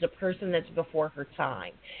getting, she's a person that's before her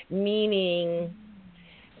time. Meaning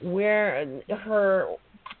where her,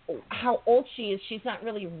 how old she is, she's not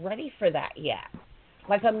really ready for that yet.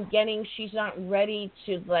 Like I'm getting, she's not ready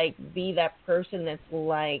to like be that person that's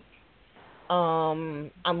like,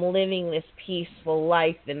 I'm living this peaceful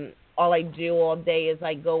life and all I do all day is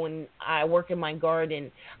I go and I work in my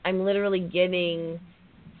garden. I'm literally getting,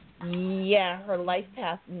 yeah, her life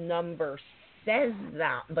path number says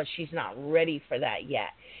that, but she's not ready for that yet.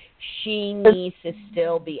 She needs to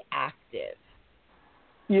still be active.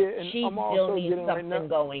 Yeah, and she I'm still also needs getting something right now,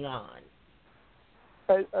 going on.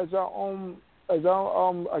 as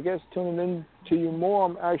I guess tuning in to you more,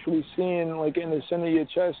 I'm actually seeing like in the center of your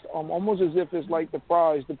chest, almost as if it's like the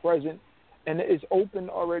prize, the present, and it's open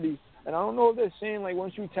already. And I don't know if they're saying like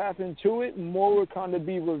once you tap into it, more will kind of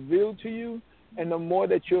be revealed to you, and the more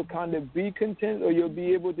that you'll kind of be content, or you'll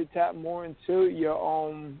be able to tap more into your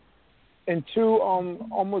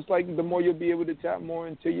almost like the more you'll be able to tap more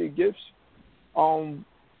into your gifts.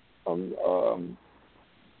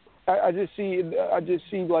 I just see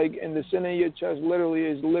like in the center of your chest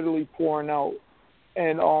literally pouring out,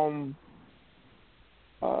 and I'm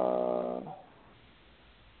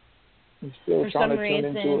still for trying some to tune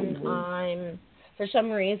into reason, for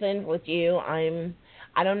some reason with you,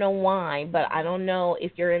 I don't know why, but I don't know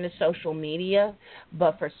if you're into social media,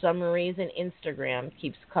 but for some reason Instagram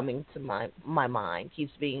keeps coming to my mind,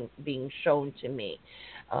 keeps being shown to me.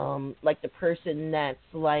 Like the person that's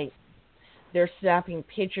like they're snapping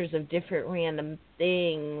pictures of different random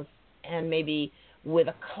things and maybe with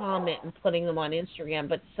a comment and putting them on Instagram,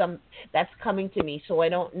 but that's coming to me, so I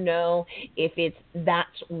don't know if that's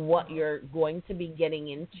what you're going to be getting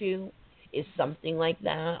into, is something like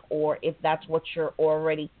that, or if that's what you're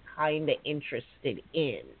already kind of interested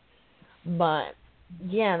in. But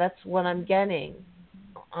yeah, that's what I'm getting.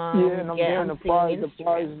 And I'm hearing the prize.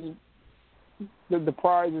 The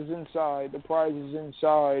prize is inside. The prize is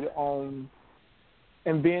inside.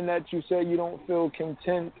 And being that you said you don't feel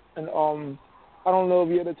content, and I don't know if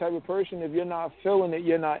you're the type of person, if you're not feeling it,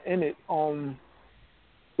 you're not in it.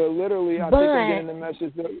 But literally, I think I'm getting the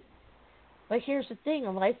message that. But here's the thing: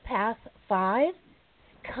 Life Path 5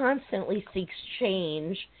 constantly seeks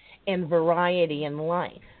change and variety in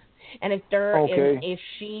life. And if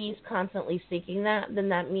she's constantly seeking that, then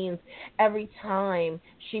that means every time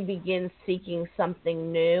she begins seeking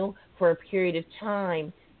something new for a period of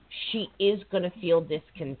time, she is going to feel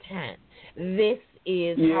discontent. This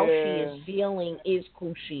is how she is feeling, is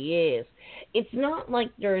who she is. It's not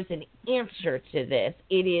like there's an answer to this.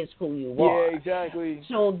 It is who you are. Yeah, exactly.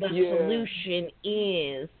 So the solution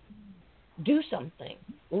is do something.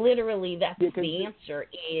 Literally, that's the answer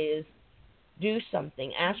is do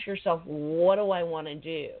something. Ask yourself, what do I want to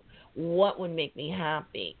do? What would make me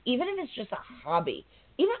happy? Even if it's just a hobby.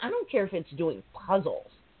 Even I don't care if it's doing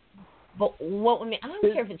puzzles. But what would I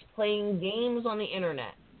don't care if it's playing games on the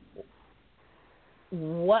internet.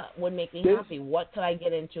 What would make me happy? What could I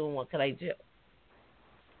get into and what could I do?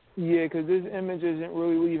 Yeah, because this image isn't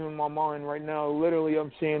really leaving my mind right now. Literally,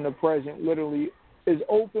 I'm seeing the present. Literally, is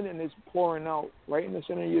open and it's pouring out right in the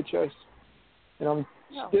center of your chest. And I'm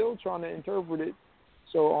still trying to interpret it.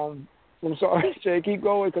 So I'm sorry, Shay, keep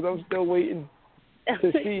going because I'm still waiting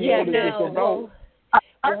to see what it's about.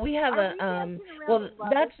 Well, we have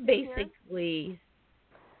that's basically.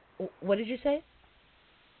 What did you say?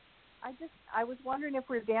 I was wondering if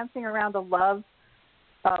we're dancing around a love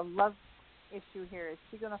issue here. Is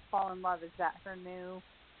she going to fall in love? Is that her new?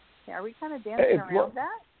 Are we kind of dancing around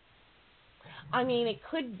that? I mean, it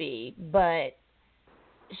could be, but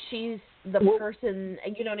she's the person.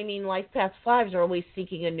 You know what I mean? Life Path 5s are always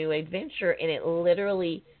seeking a new adventure, and it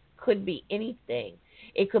literally could be anything.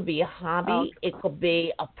 It could be a hobby. It could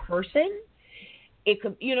be a person. It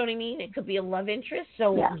could, you know what I mean? It could be a love interest.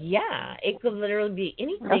 So yeah it could literally be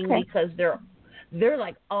anything because they're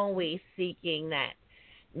like always seeking that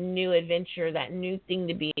new adventure, that new thing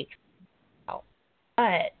to be about.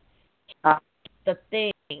 But the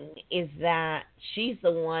thing is that she's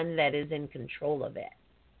the one that is in control of it.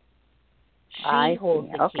 She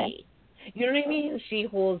holds the key. You know what I mean? She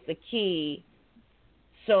holds the key.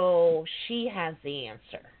 So she has the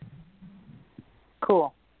answer.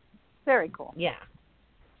 Cool. Very cool. Yeah.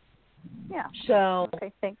 Yeah. So,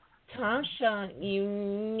 thanks. Tasha, you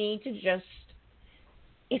need to just,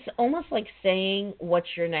 it's almost like saying, what's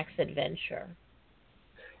your next adventure?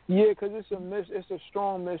 Yeah, because it's a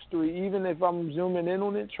strong mystery. Even if I'm zooming in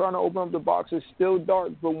on it, trying to open up the box, it's still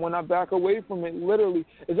dark. But when I back away from it, literally,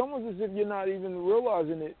 it's almost as if you're not even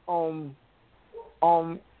realizing it.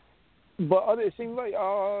 But it seems like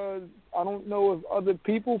I don't know if other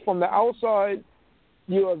people from the outside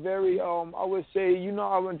you are very, I would say,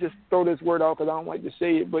 I would just throw this word out because I don't like to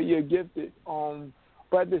say it, but you're gifted.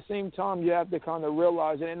 But at the same time, you have to kind of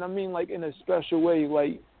realize it, and I mean like in a special way,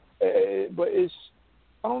 like, but it's,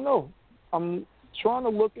 I don't know. I'm trying to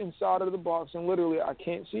look inside of the box, and literally I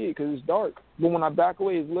can't see it because it's dark. But when I back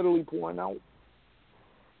away, it's literally pouring out.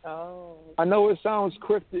 Oh. I know it sounds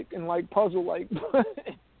cryptic and like puzzle-like, but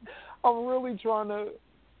I'm really trying to,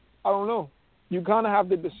 I don't know. You kind of have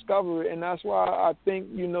to discover it, and that's why I think,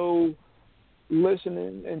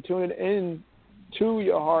 listening and tuning in to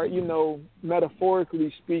your heart,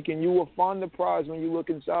 metaphorically speaking, you will find the prize when you look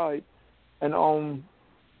inside. And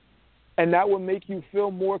that will make you feel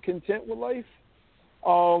more content with life.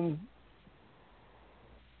 I'm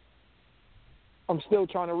still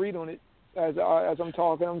trying to read on it as I'm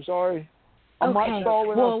talking. I'm sorry. I'm okay. not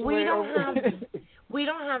stalling. Well, we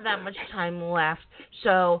don't have that much time left.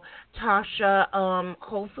 So, Tasha,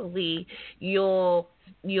 hopefully you'll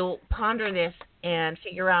ponder this and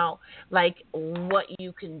figure out like what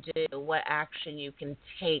you can do, what action you can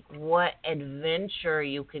take, what adventure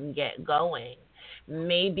you can get going.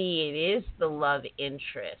 Maybe it is the love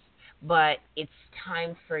interest, but it's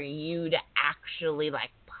time for you to actually like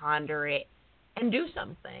ponder it and do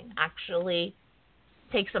something. Actually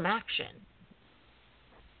take some action.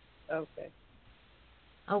 Okay.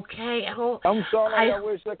 Okay. I'm sorry. I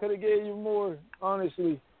wish I could have gave you more,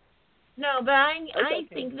 honestly. No, but I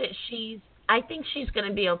think that I think she's going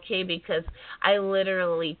to be okay because I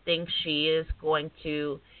literally think she is going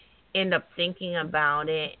to end up thinking about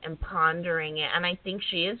it and pondering it, and I think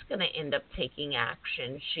she is going to end up taking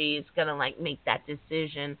action. She's going to like make that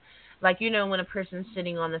decision. Like, when a person's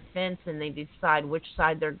sitting on the fence and they decide which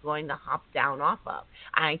side they're going to hop down off of.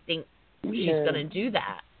 I think she's going to do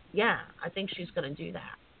that. Yeah, I think she's going to do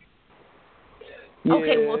that. Yeah,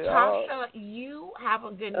 okay, well, Tasha, you have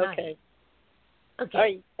a good night. Okay. Okay. All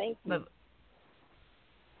right, thank you.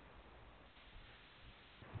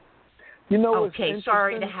 Okay,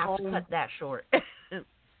 sorry to have to cut that short.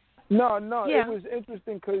 No, yeah. It was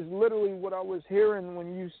interesting because literally what I was hearing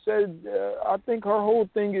when you said, I think her whole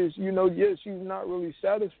thing is, yes, she's not really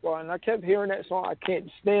satisfied. And I kept hearing that song. I can't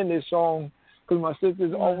stand this song because my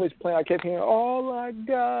sister's always playing. I kept hearing, all I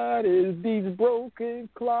got is these broken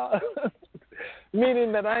clocks,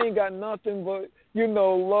 meaning that I ain't got nothing but,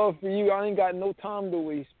 love for you. I ain't got no time to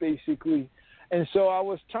waste, basically. And so I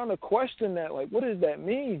was trying to question that, like, what does that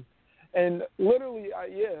mean? And literally,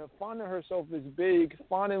 finding herself is big.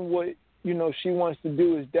 Finding what, she wants to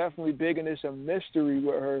do is definitely big, and it's a mystery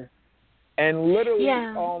with her. And literally,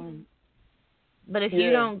 but if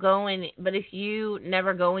you don't go in, but if you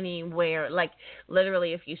never go anywhere, like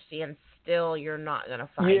literally, if you stand still, you're not gonna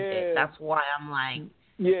find it. That's why I'm like,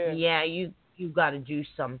 you got to do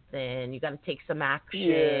something. You got to take some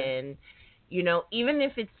action. Even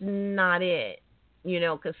if it's not it,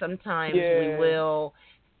 because sometimes we will.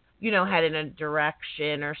 Head in a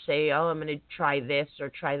direction or say, I'm going to try this or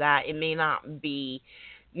try that. It may not be,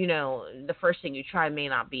 the first thing you try may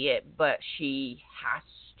not be it, but she has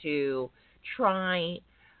to try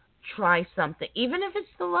something, even if it's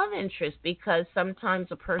the love interest, because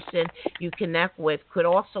sometimes a person you connect with could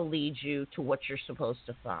also lead you to what you're supposed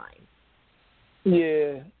to find.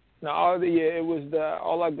 Yeah. No, it was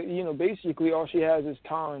basically all she has is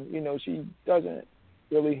time. She doesn't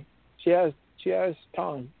really, she has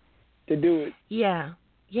time to do it. Yeah.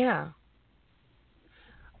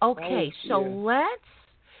 Okay,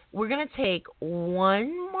 we're going to take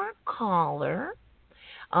one more caller.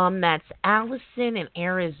 That's Allison in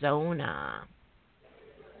Arizona.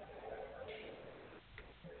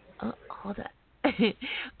 Hold on.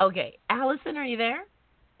 Okay, Allison, are you there?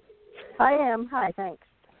 I am. Hi, thanks.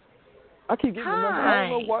 I keep getting the message. I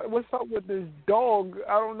don't know what's up with this dog.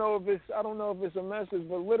 I don't know if it's a message,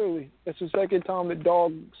 but literally, it's the second time the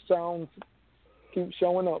dog sounds keeps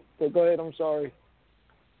showing up. But go ahead. I'm sorry.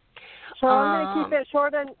 So I'm going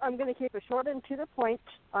to keep it short and to the point.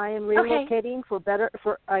 I am relocating for better.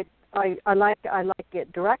 I like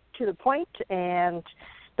it direct to the point and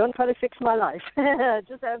don't try to fix my life.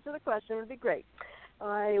 Just answer the question would be great.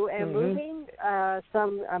 I am moving.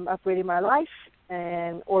 I'm upgrading my life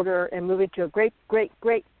and moving to a great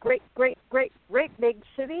big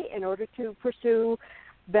city in order to pursue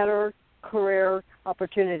better career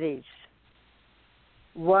opportunities.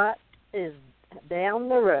 What is down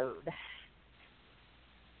the road?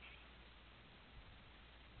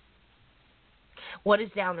 What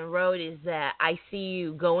is down the road is that I see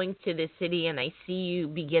you going to the city and I see you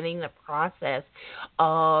beginning the process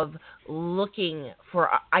of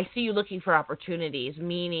I see you looking for opportunities,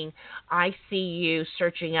 meaning I see you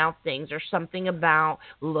searching out things. There's something about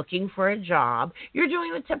looking for a job. You're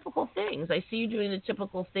doing the typical things. I see you doing the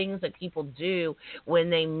typical things that people do when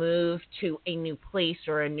they move to a new place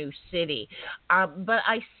or a new city. But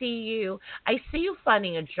I see you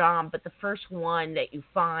finding a job, but the first one that you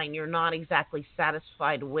find you're not exactly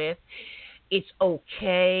satisfied with. It's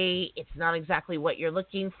okay. It's not exactly what you're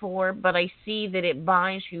looking for, but I see that it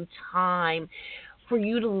buys you time for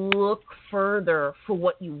you to look further for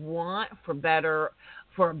what you want, for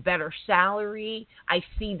a better salary. I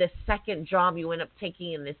see the second job you end up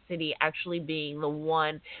taking in this city actually being the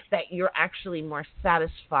one that you're actually more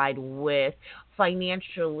satisfied with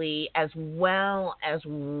financially, as well as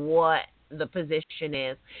what the position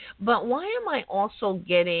is. But why am I also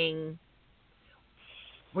getting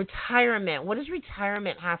retirement? What does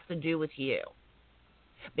retirement have to do with you?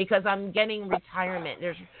 Because I'm getting retirement.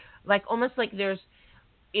 There's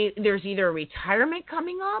there's either a retirement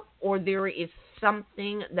coming up, or there is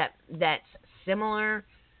something that's similar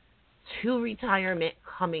to retirement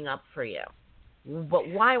coming up for you. But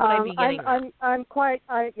why would I be getting I'm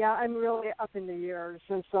really up in the years,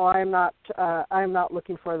 and so I'm not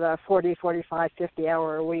looking for the 40, 45, 50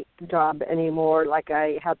 hour a week job anymore like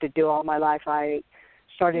I had to do all my life.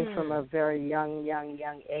 Starting from a very young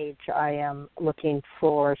age, I am looking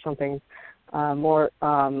for something more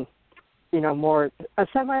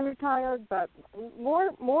semi-retired, but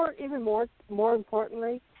more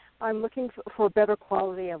importantly, I'm looking for better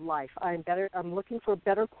quality of life. I'm looking for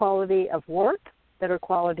better quality of work, better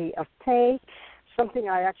quality of pay, something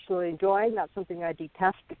I actually enjoy, not something I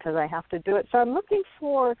detest because I have to do it. So I'm looking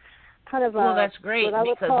for kind of that's great,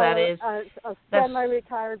 because that is a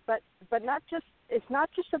semi-retired, but not just. It's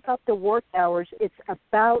not just about the work hours. It's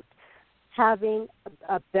about having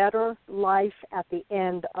a better life at the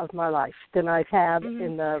end of my life than I've had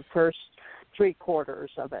in the first 3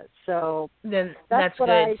 quarters of it. So then that's what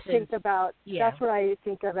good. I think about. Yeah. That's what I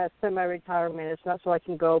think of as semi-retirement. It's not so I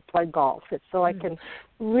can go play golf. It's so I can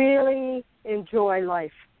really enjoy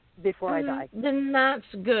life before I die. Then that's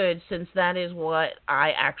good, since that is what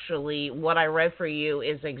I read for you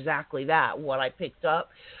is exactly that. What I picked up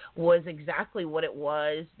was exactly what it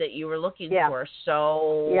was that you were looking for.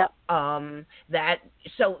 So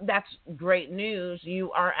that's great news.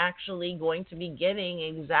 You are actually going to be getting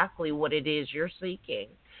exactly what it is you're seeking.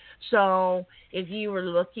 So if you were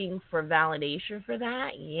looking for validation for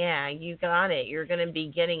that, you got it. You're going to be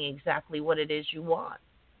getting exactly what it is you want.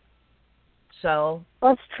 So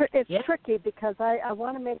it's tricky because I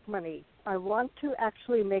want to make money. I want to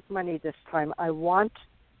actually make money this time. I want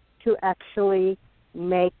to actually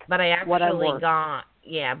make but I actually what I'm worth.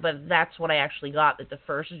 But that's what I actually got, that the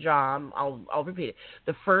first job, I'll repeat it,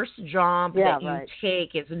 the first job that you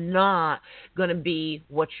take is not going to be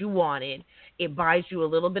what you wanted. It buys you a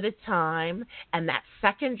little bit of time, and that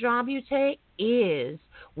second job you take is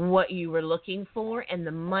what you were looking for, and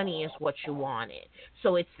the money is what you wanted.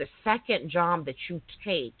 So it's the second job that you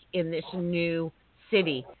take in this new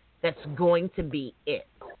city that's going to be it.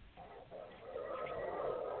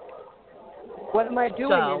 What am I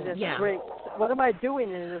doing in this great? What am I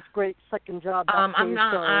doing in this great second job? I'm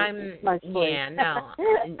not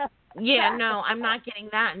getting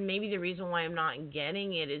that, and maybe the reason why I'm not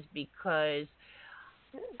getting it is because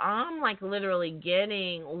I'm literally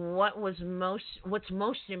getting what's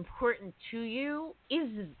most important to you is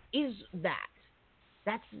that.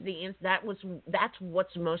 That's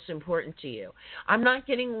what's most important to you. I'm not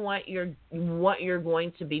getting what you're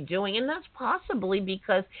going to be doing, and that's possibly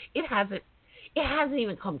because it hasn't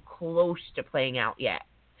even come close to playing out yet.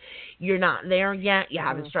 You're not there yet. You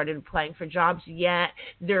haven't started applying for jobs yet.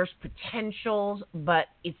 There's potentials, but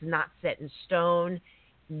it's not set in stone.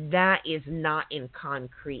 That is not in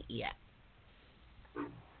concrete yet.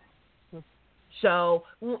 So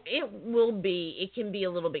it can be a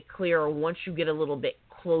little bit clearer once you get a little bit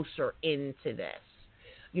closer into this.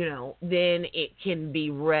 Then it can be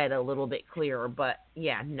read a little bit clearer. But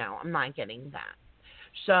no, I'm not getting that.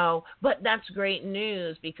 So, but that's great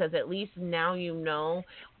news, because at least now you know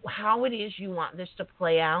how it is you want this to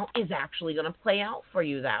play out is actually going to play out for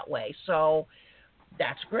you that way. So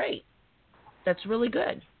that's great. That's really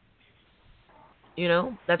good.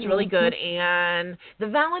 That's really good. And the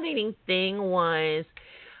validating thing was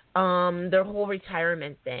the whole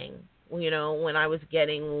retirement thing. When I was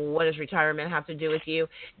getting, what does retirement have to do with you?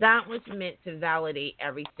 That was meant to validate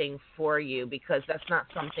everything for you, because that's not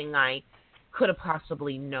something I could have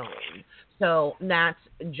possibly known. So that's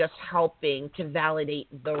just helping to validate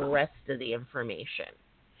the rest of the information.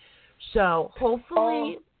 So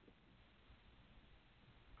hopefully...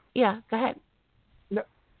 Yeah, go ahead. No,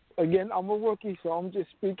 again, I'm a rookie, so I'm just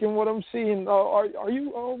speaking what I'm seeing. Are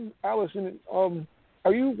you, Allison?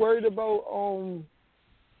 Are you worried about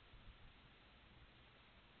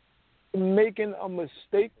making a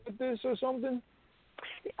mistake with this or something?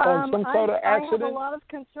 Some sort of accident? I have a lot of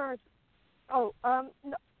concerns. No,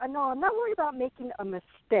 I'm not worried about making a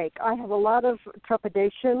mistake. I have a lot of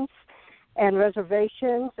trepidations and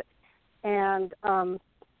reservations, and I'm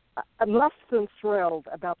less than thrilled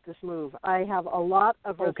about this move. I have a lot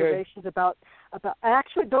of reservations about. I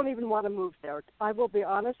actually don't even want to move there. I will be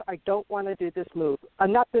honest. I don't want to do this move.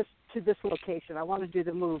 Not to this location. I want to do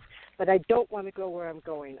the move, but I don't want to go where I'm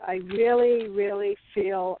going. I really, really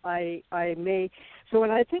feel I may. So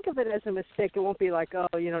when I think of it as a mistake, it won't be like,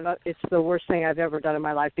 it's the worst thing I've ever done in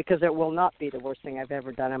my life, because it will not be the worst thing I've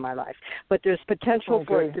ever done in my life. But there's potential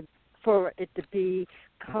for it to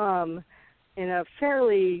become in a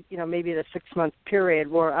fairly, maybe the 6-month period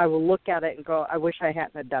where I will look at it and go, I wish I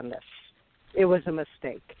hadn't have done this. It was a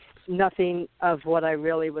mistake. Nothing of what I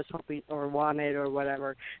really was hoping or wanted or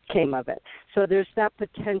whatever came of it. So there's that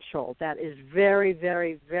potential that is very,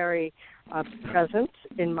 very, very present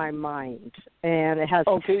in my mind. And it has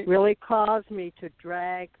really caused me to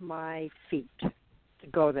drag my feet to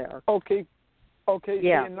go there. Okay.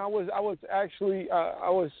 Yeah. And I was actually I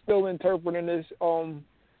was still interpreting this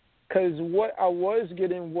because what I was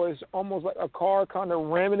getting was almost like a car kind of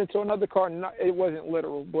ramming into another car. It wasn't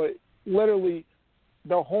literal, but literally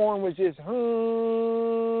the horn was just, and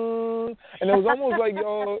it was almost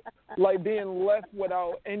like being left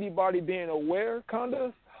without anybody being aware, kind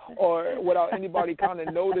of, or without anybody kind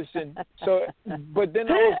of noticing. So, but then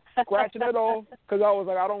I was scratching it off because I was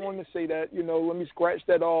like, I don't want to say that, let me scratch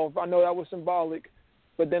that off. I know that was symbolic.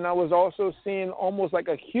 But then I was also seeing almost like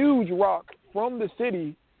a huge rock from the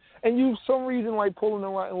city, and you, some reason, like pulling it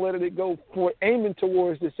right and letting it go for aiming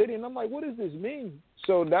towards the city. And I'm like, what does this mean?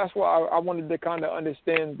 So that's why I wanted to kind of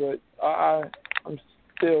understand, but I'm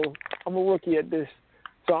a rookie at this,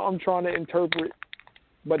 so I'm trying to interpret.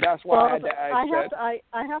 But that's why I had to ask that.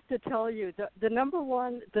 I have to tell you, the number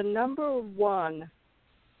one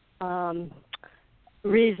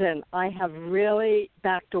reason I have really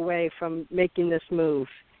backed away from making this move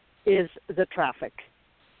is the traffic.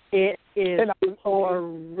 It is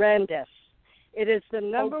horrendous. It is the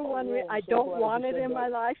number one reason. I don't want it in my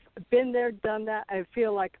life. Been there, done that. I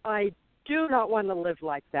feel like I do not want to live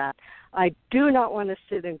like that. I do not want to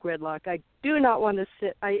sit in gridlock. I do not want to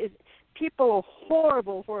sit. People are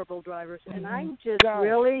horrible, horrible drivers, and I'm just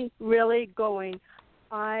really, really going,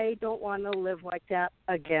 I don't want to live like that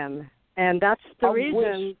again. And that's the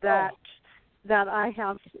reason that I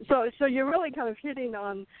have. So you're really kind of hitting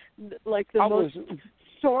on like the most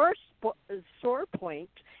sore point.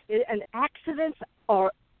 And accidents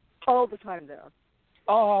are all the time there.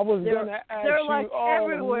 Oh, I was going to ask they're you. like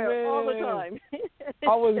everywhere, all the time.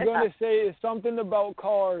 I was going to say it's something about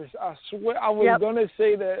cars. I swear I was going to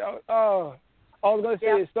say that. I was going to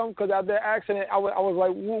say it's something because after the accident, I was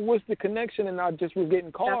like, what's the connection? And I just was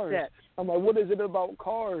getting cars. That's it. I'm like, what is it about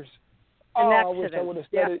cars? I wish I would have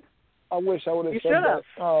said it. I wish I would have said that.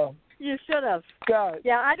 Oh. You should have. God.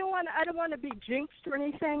 Yeah, I don't want to be jinxed or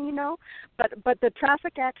anything, but the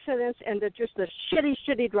traffic accidents and the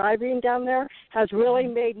shitty driving down there has really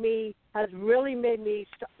made me really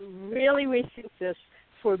rethink this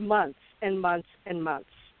for months and months and months.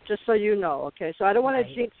 Just so you know, okay? So I don't want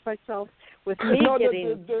to jinx myself with me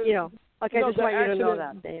getting, Okay, I just want you to know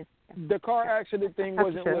that. The car accident thing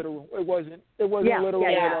wasn't literal. It wasn't literal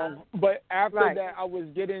at all. But after that, I was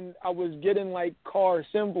getting like car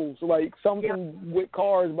symbols, like something with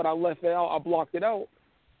cars, but I left it out. I blocked it out.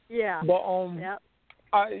 Yeah. But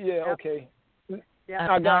okay. Yeah.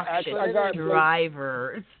 Obnoxious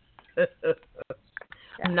drivers.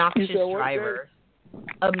 Obnoxious drivers.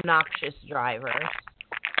 Obnoxious drivers.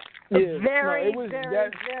 Yeah. Very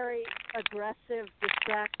aggressive,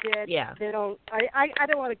 distracted. Yeah. They don't. I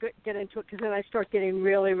don't want to get into it because then I start getting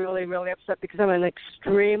really, really, really upset because I'm an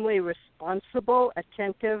extremely responsible,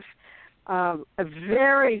 attentive, a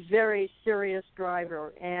very, very serious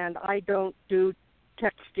driver, and I don't do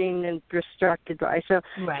texting and distracted drive. So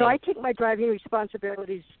I take my driving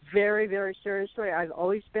responsibilities very, very seriously. I've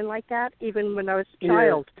always been like that, even when I was a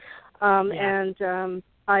child. And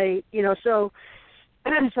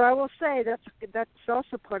So I will say that's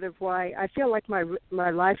also part of why I feel like my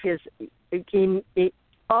life is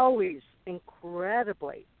always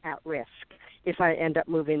incredibly at risk if I end up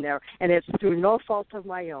moving there, and it's through no fault of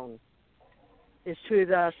my own. It's through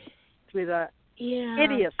the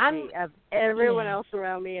idiocy of everyone else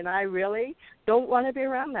around me, and I really don't want to be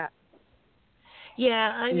around that.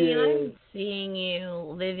 Yeah, I mean, I'm seeing you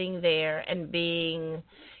living there and being,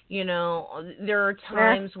 there are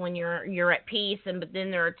times when you're at peace, but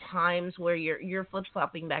then there are times where you're flip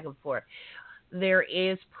flopping back and forth. There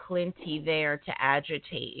is plenty there to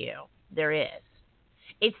agitate you. There is.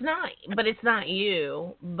 It's not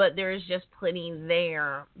you, but there is just plenty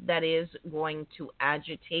there that is going to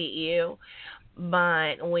agitate you.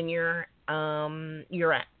 But when you're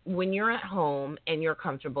at home and you're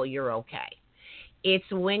comfortable, you're okay. It's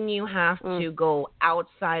when you have to go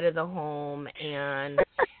outside of the home and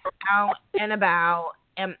out and about,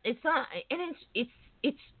 and it's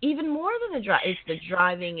even more than the drive. It's the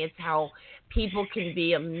driving. It's how people can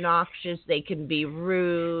be obnoxious. They can be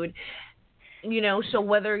rude. So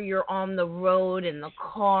whether you're on the road in the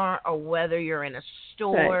car or whether you're in a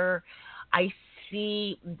store, I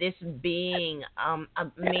see this being a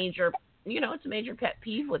major, it's a major pet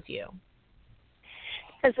peeve with you.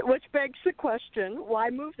 Which begs the question,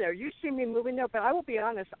 why move there? You see me moving there, but I will be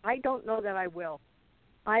honest, I don't know that I will.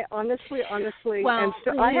 I honestly, well, and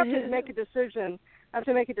so I have to make a decision. I have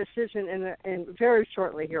to make a decision in very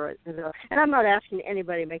shortly here, and I'm not asking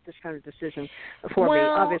anybody to make this kind of decision for me,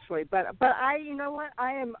 obviously. But I, you know what,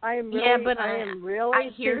 I am really, I am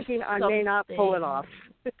really thinking I may not pull it off.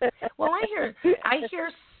 Well, I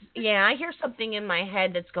hear something in my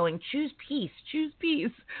head that's going, choose peace.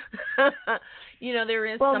 There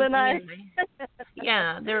is something in my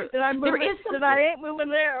there is something. Then I ain't moving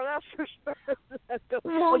there, that's for sure.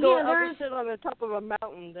 I'll go sit on the top of a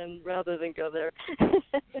mountain rather than go there.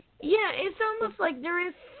 Yeah, it's almost like there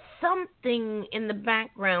is something in the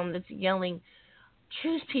background that's yelling,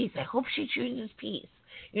 choose peace. I hope she chooses peace.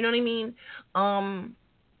 You know what I mean?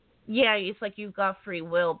 Yeah, it's like you've got free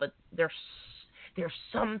will, but there's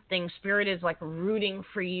something. Spirit is like rooting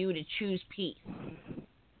for you to choose peace.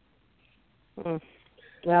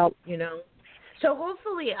 Well, So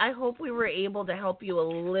hopefully, I hope we were able to help you a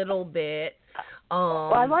little bit.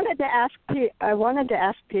 Well, I wanted to ask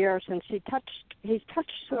Pierre, since he's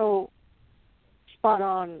touched so spot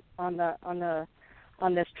on the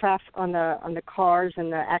cars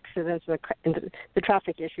and the accidents and the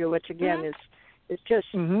traffic issue, which again is just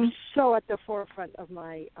so at the forefront of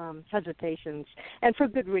my hesitations, and for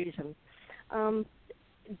good reason.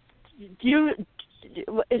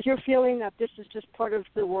 Is your feeling that this is just part of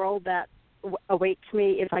the world that awaits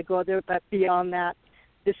me if I go there, but beyond that,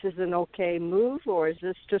 this is an okay move, or is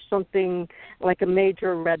this just something like a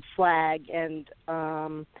major red flag, and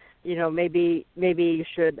maybe you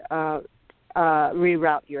should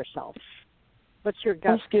reroute yourself? What's your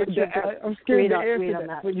gut? I'm scared to answer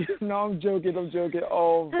that. For you. No, I'm joking. Okay.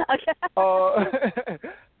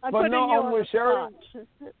 But no,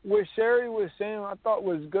 what Sherry was saying, I thought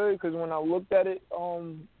was good, because when I looked at it, I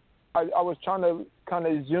was trying to kind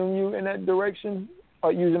of zoom you in that direction,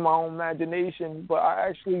 using my own imagination. But I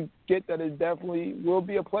actually get that it definitely will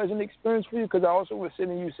be a pleasant experience for you, because I also was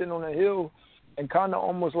sitting on a hill, and kind of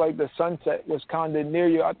almost like the sunset was kind of near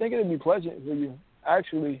you. I think it'd be pleasant for you,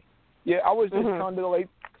 actually. Yeah, I was just kind of like,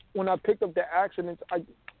 when I picked up the accidents, I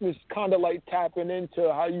was kind of like tapping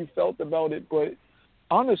into how you felt about it. But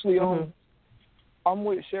honestly, I'm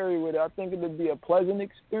with Sherry with it. I think it would be a pleasant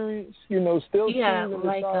experience. Still choosing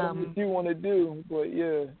like, what you want to do, but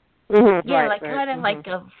yeah. Like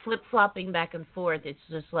a flip flopping back and forth. It's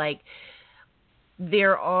just like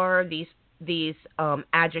there are these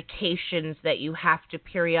agitations that you have to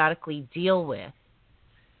periodically deal with.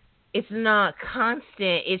 It's not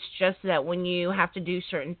constant. It's just that when you have to do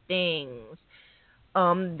certain things,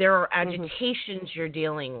 there are agitations you're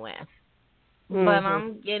dealing with. But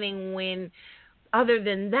I'm getting when, other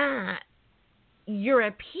than that, you're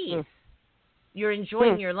at peace. You're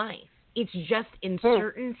enjoying your life. It's just in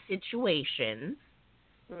certain situations,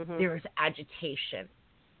 there's agitation.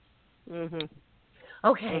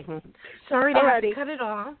 Okay. Sorry to have to cut it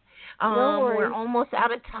off. We're almost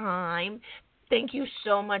out of time. Thank you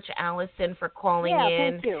so much, Allison, for calling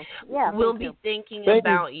in. Thank you. Yeah, we'll be thinking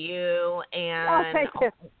about you, and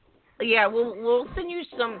we'll send you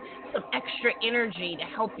some extra energy to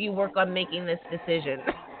help you work on making this decision.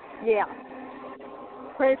 Yeah.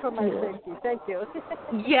 Pray for my safety. Thank you.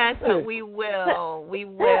 Yes, we will. We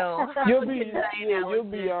will. You'll be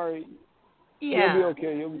all right. Yeah. You'll be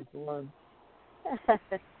okay. You'll be fine.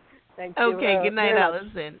 Thank you. Okay. Good night,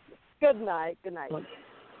 Allison. Good night. Good night.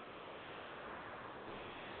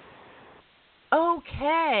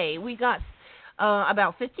 Okay, we got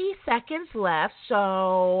about 50 seconds left,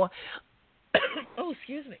 so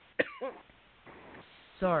excuse me.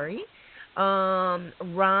 Sorry.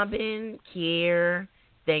 Robin, Kier,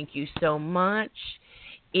 thank you so much.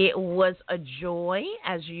 It was a joy,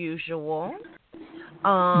 as usual.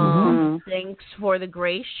 Thanks for the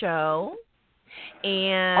great show.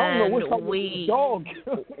 And we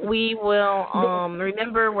will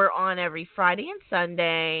remember we're on every Friday and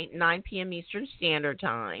Sunday, 9 p.m. Eastern Standard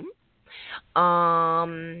Time.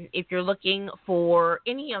 If you're looking for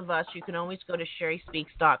any of us, you can always go to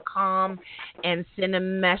sherryspeaks.com and send a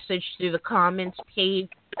message through the comments page.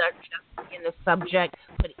 Just in the subject,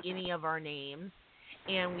 put any of our names.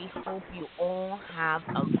 And we hope you all have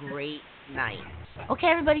a great night. Okay,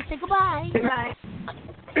 everybody, say goodbye. Goodbye.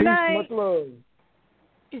 Good night. Much love.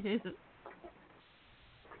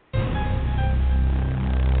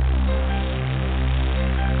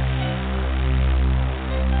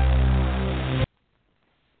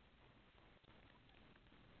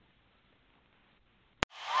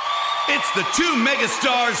 It's the two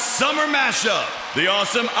megastars summer mashup. The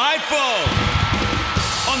awesome iPhone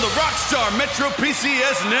on the Rockstar Metro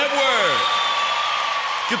PCS network.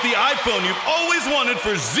 Get the iPhone you've always wanted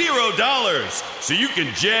for $0, so you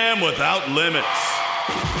can jam without limits.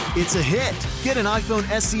 It's a hit. Get an iPhone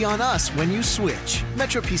SE on us when you switch.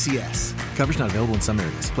 Metro PCS. Coverage not available in some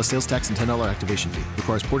areas, plus sales tax and $10 activation fee.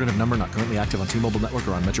 Requires port of number not currently active on T-Mobile network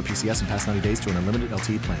or on Metro PCS in past 90 days to an unlimited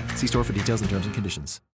LTE plan. See store for details and terms and conditions.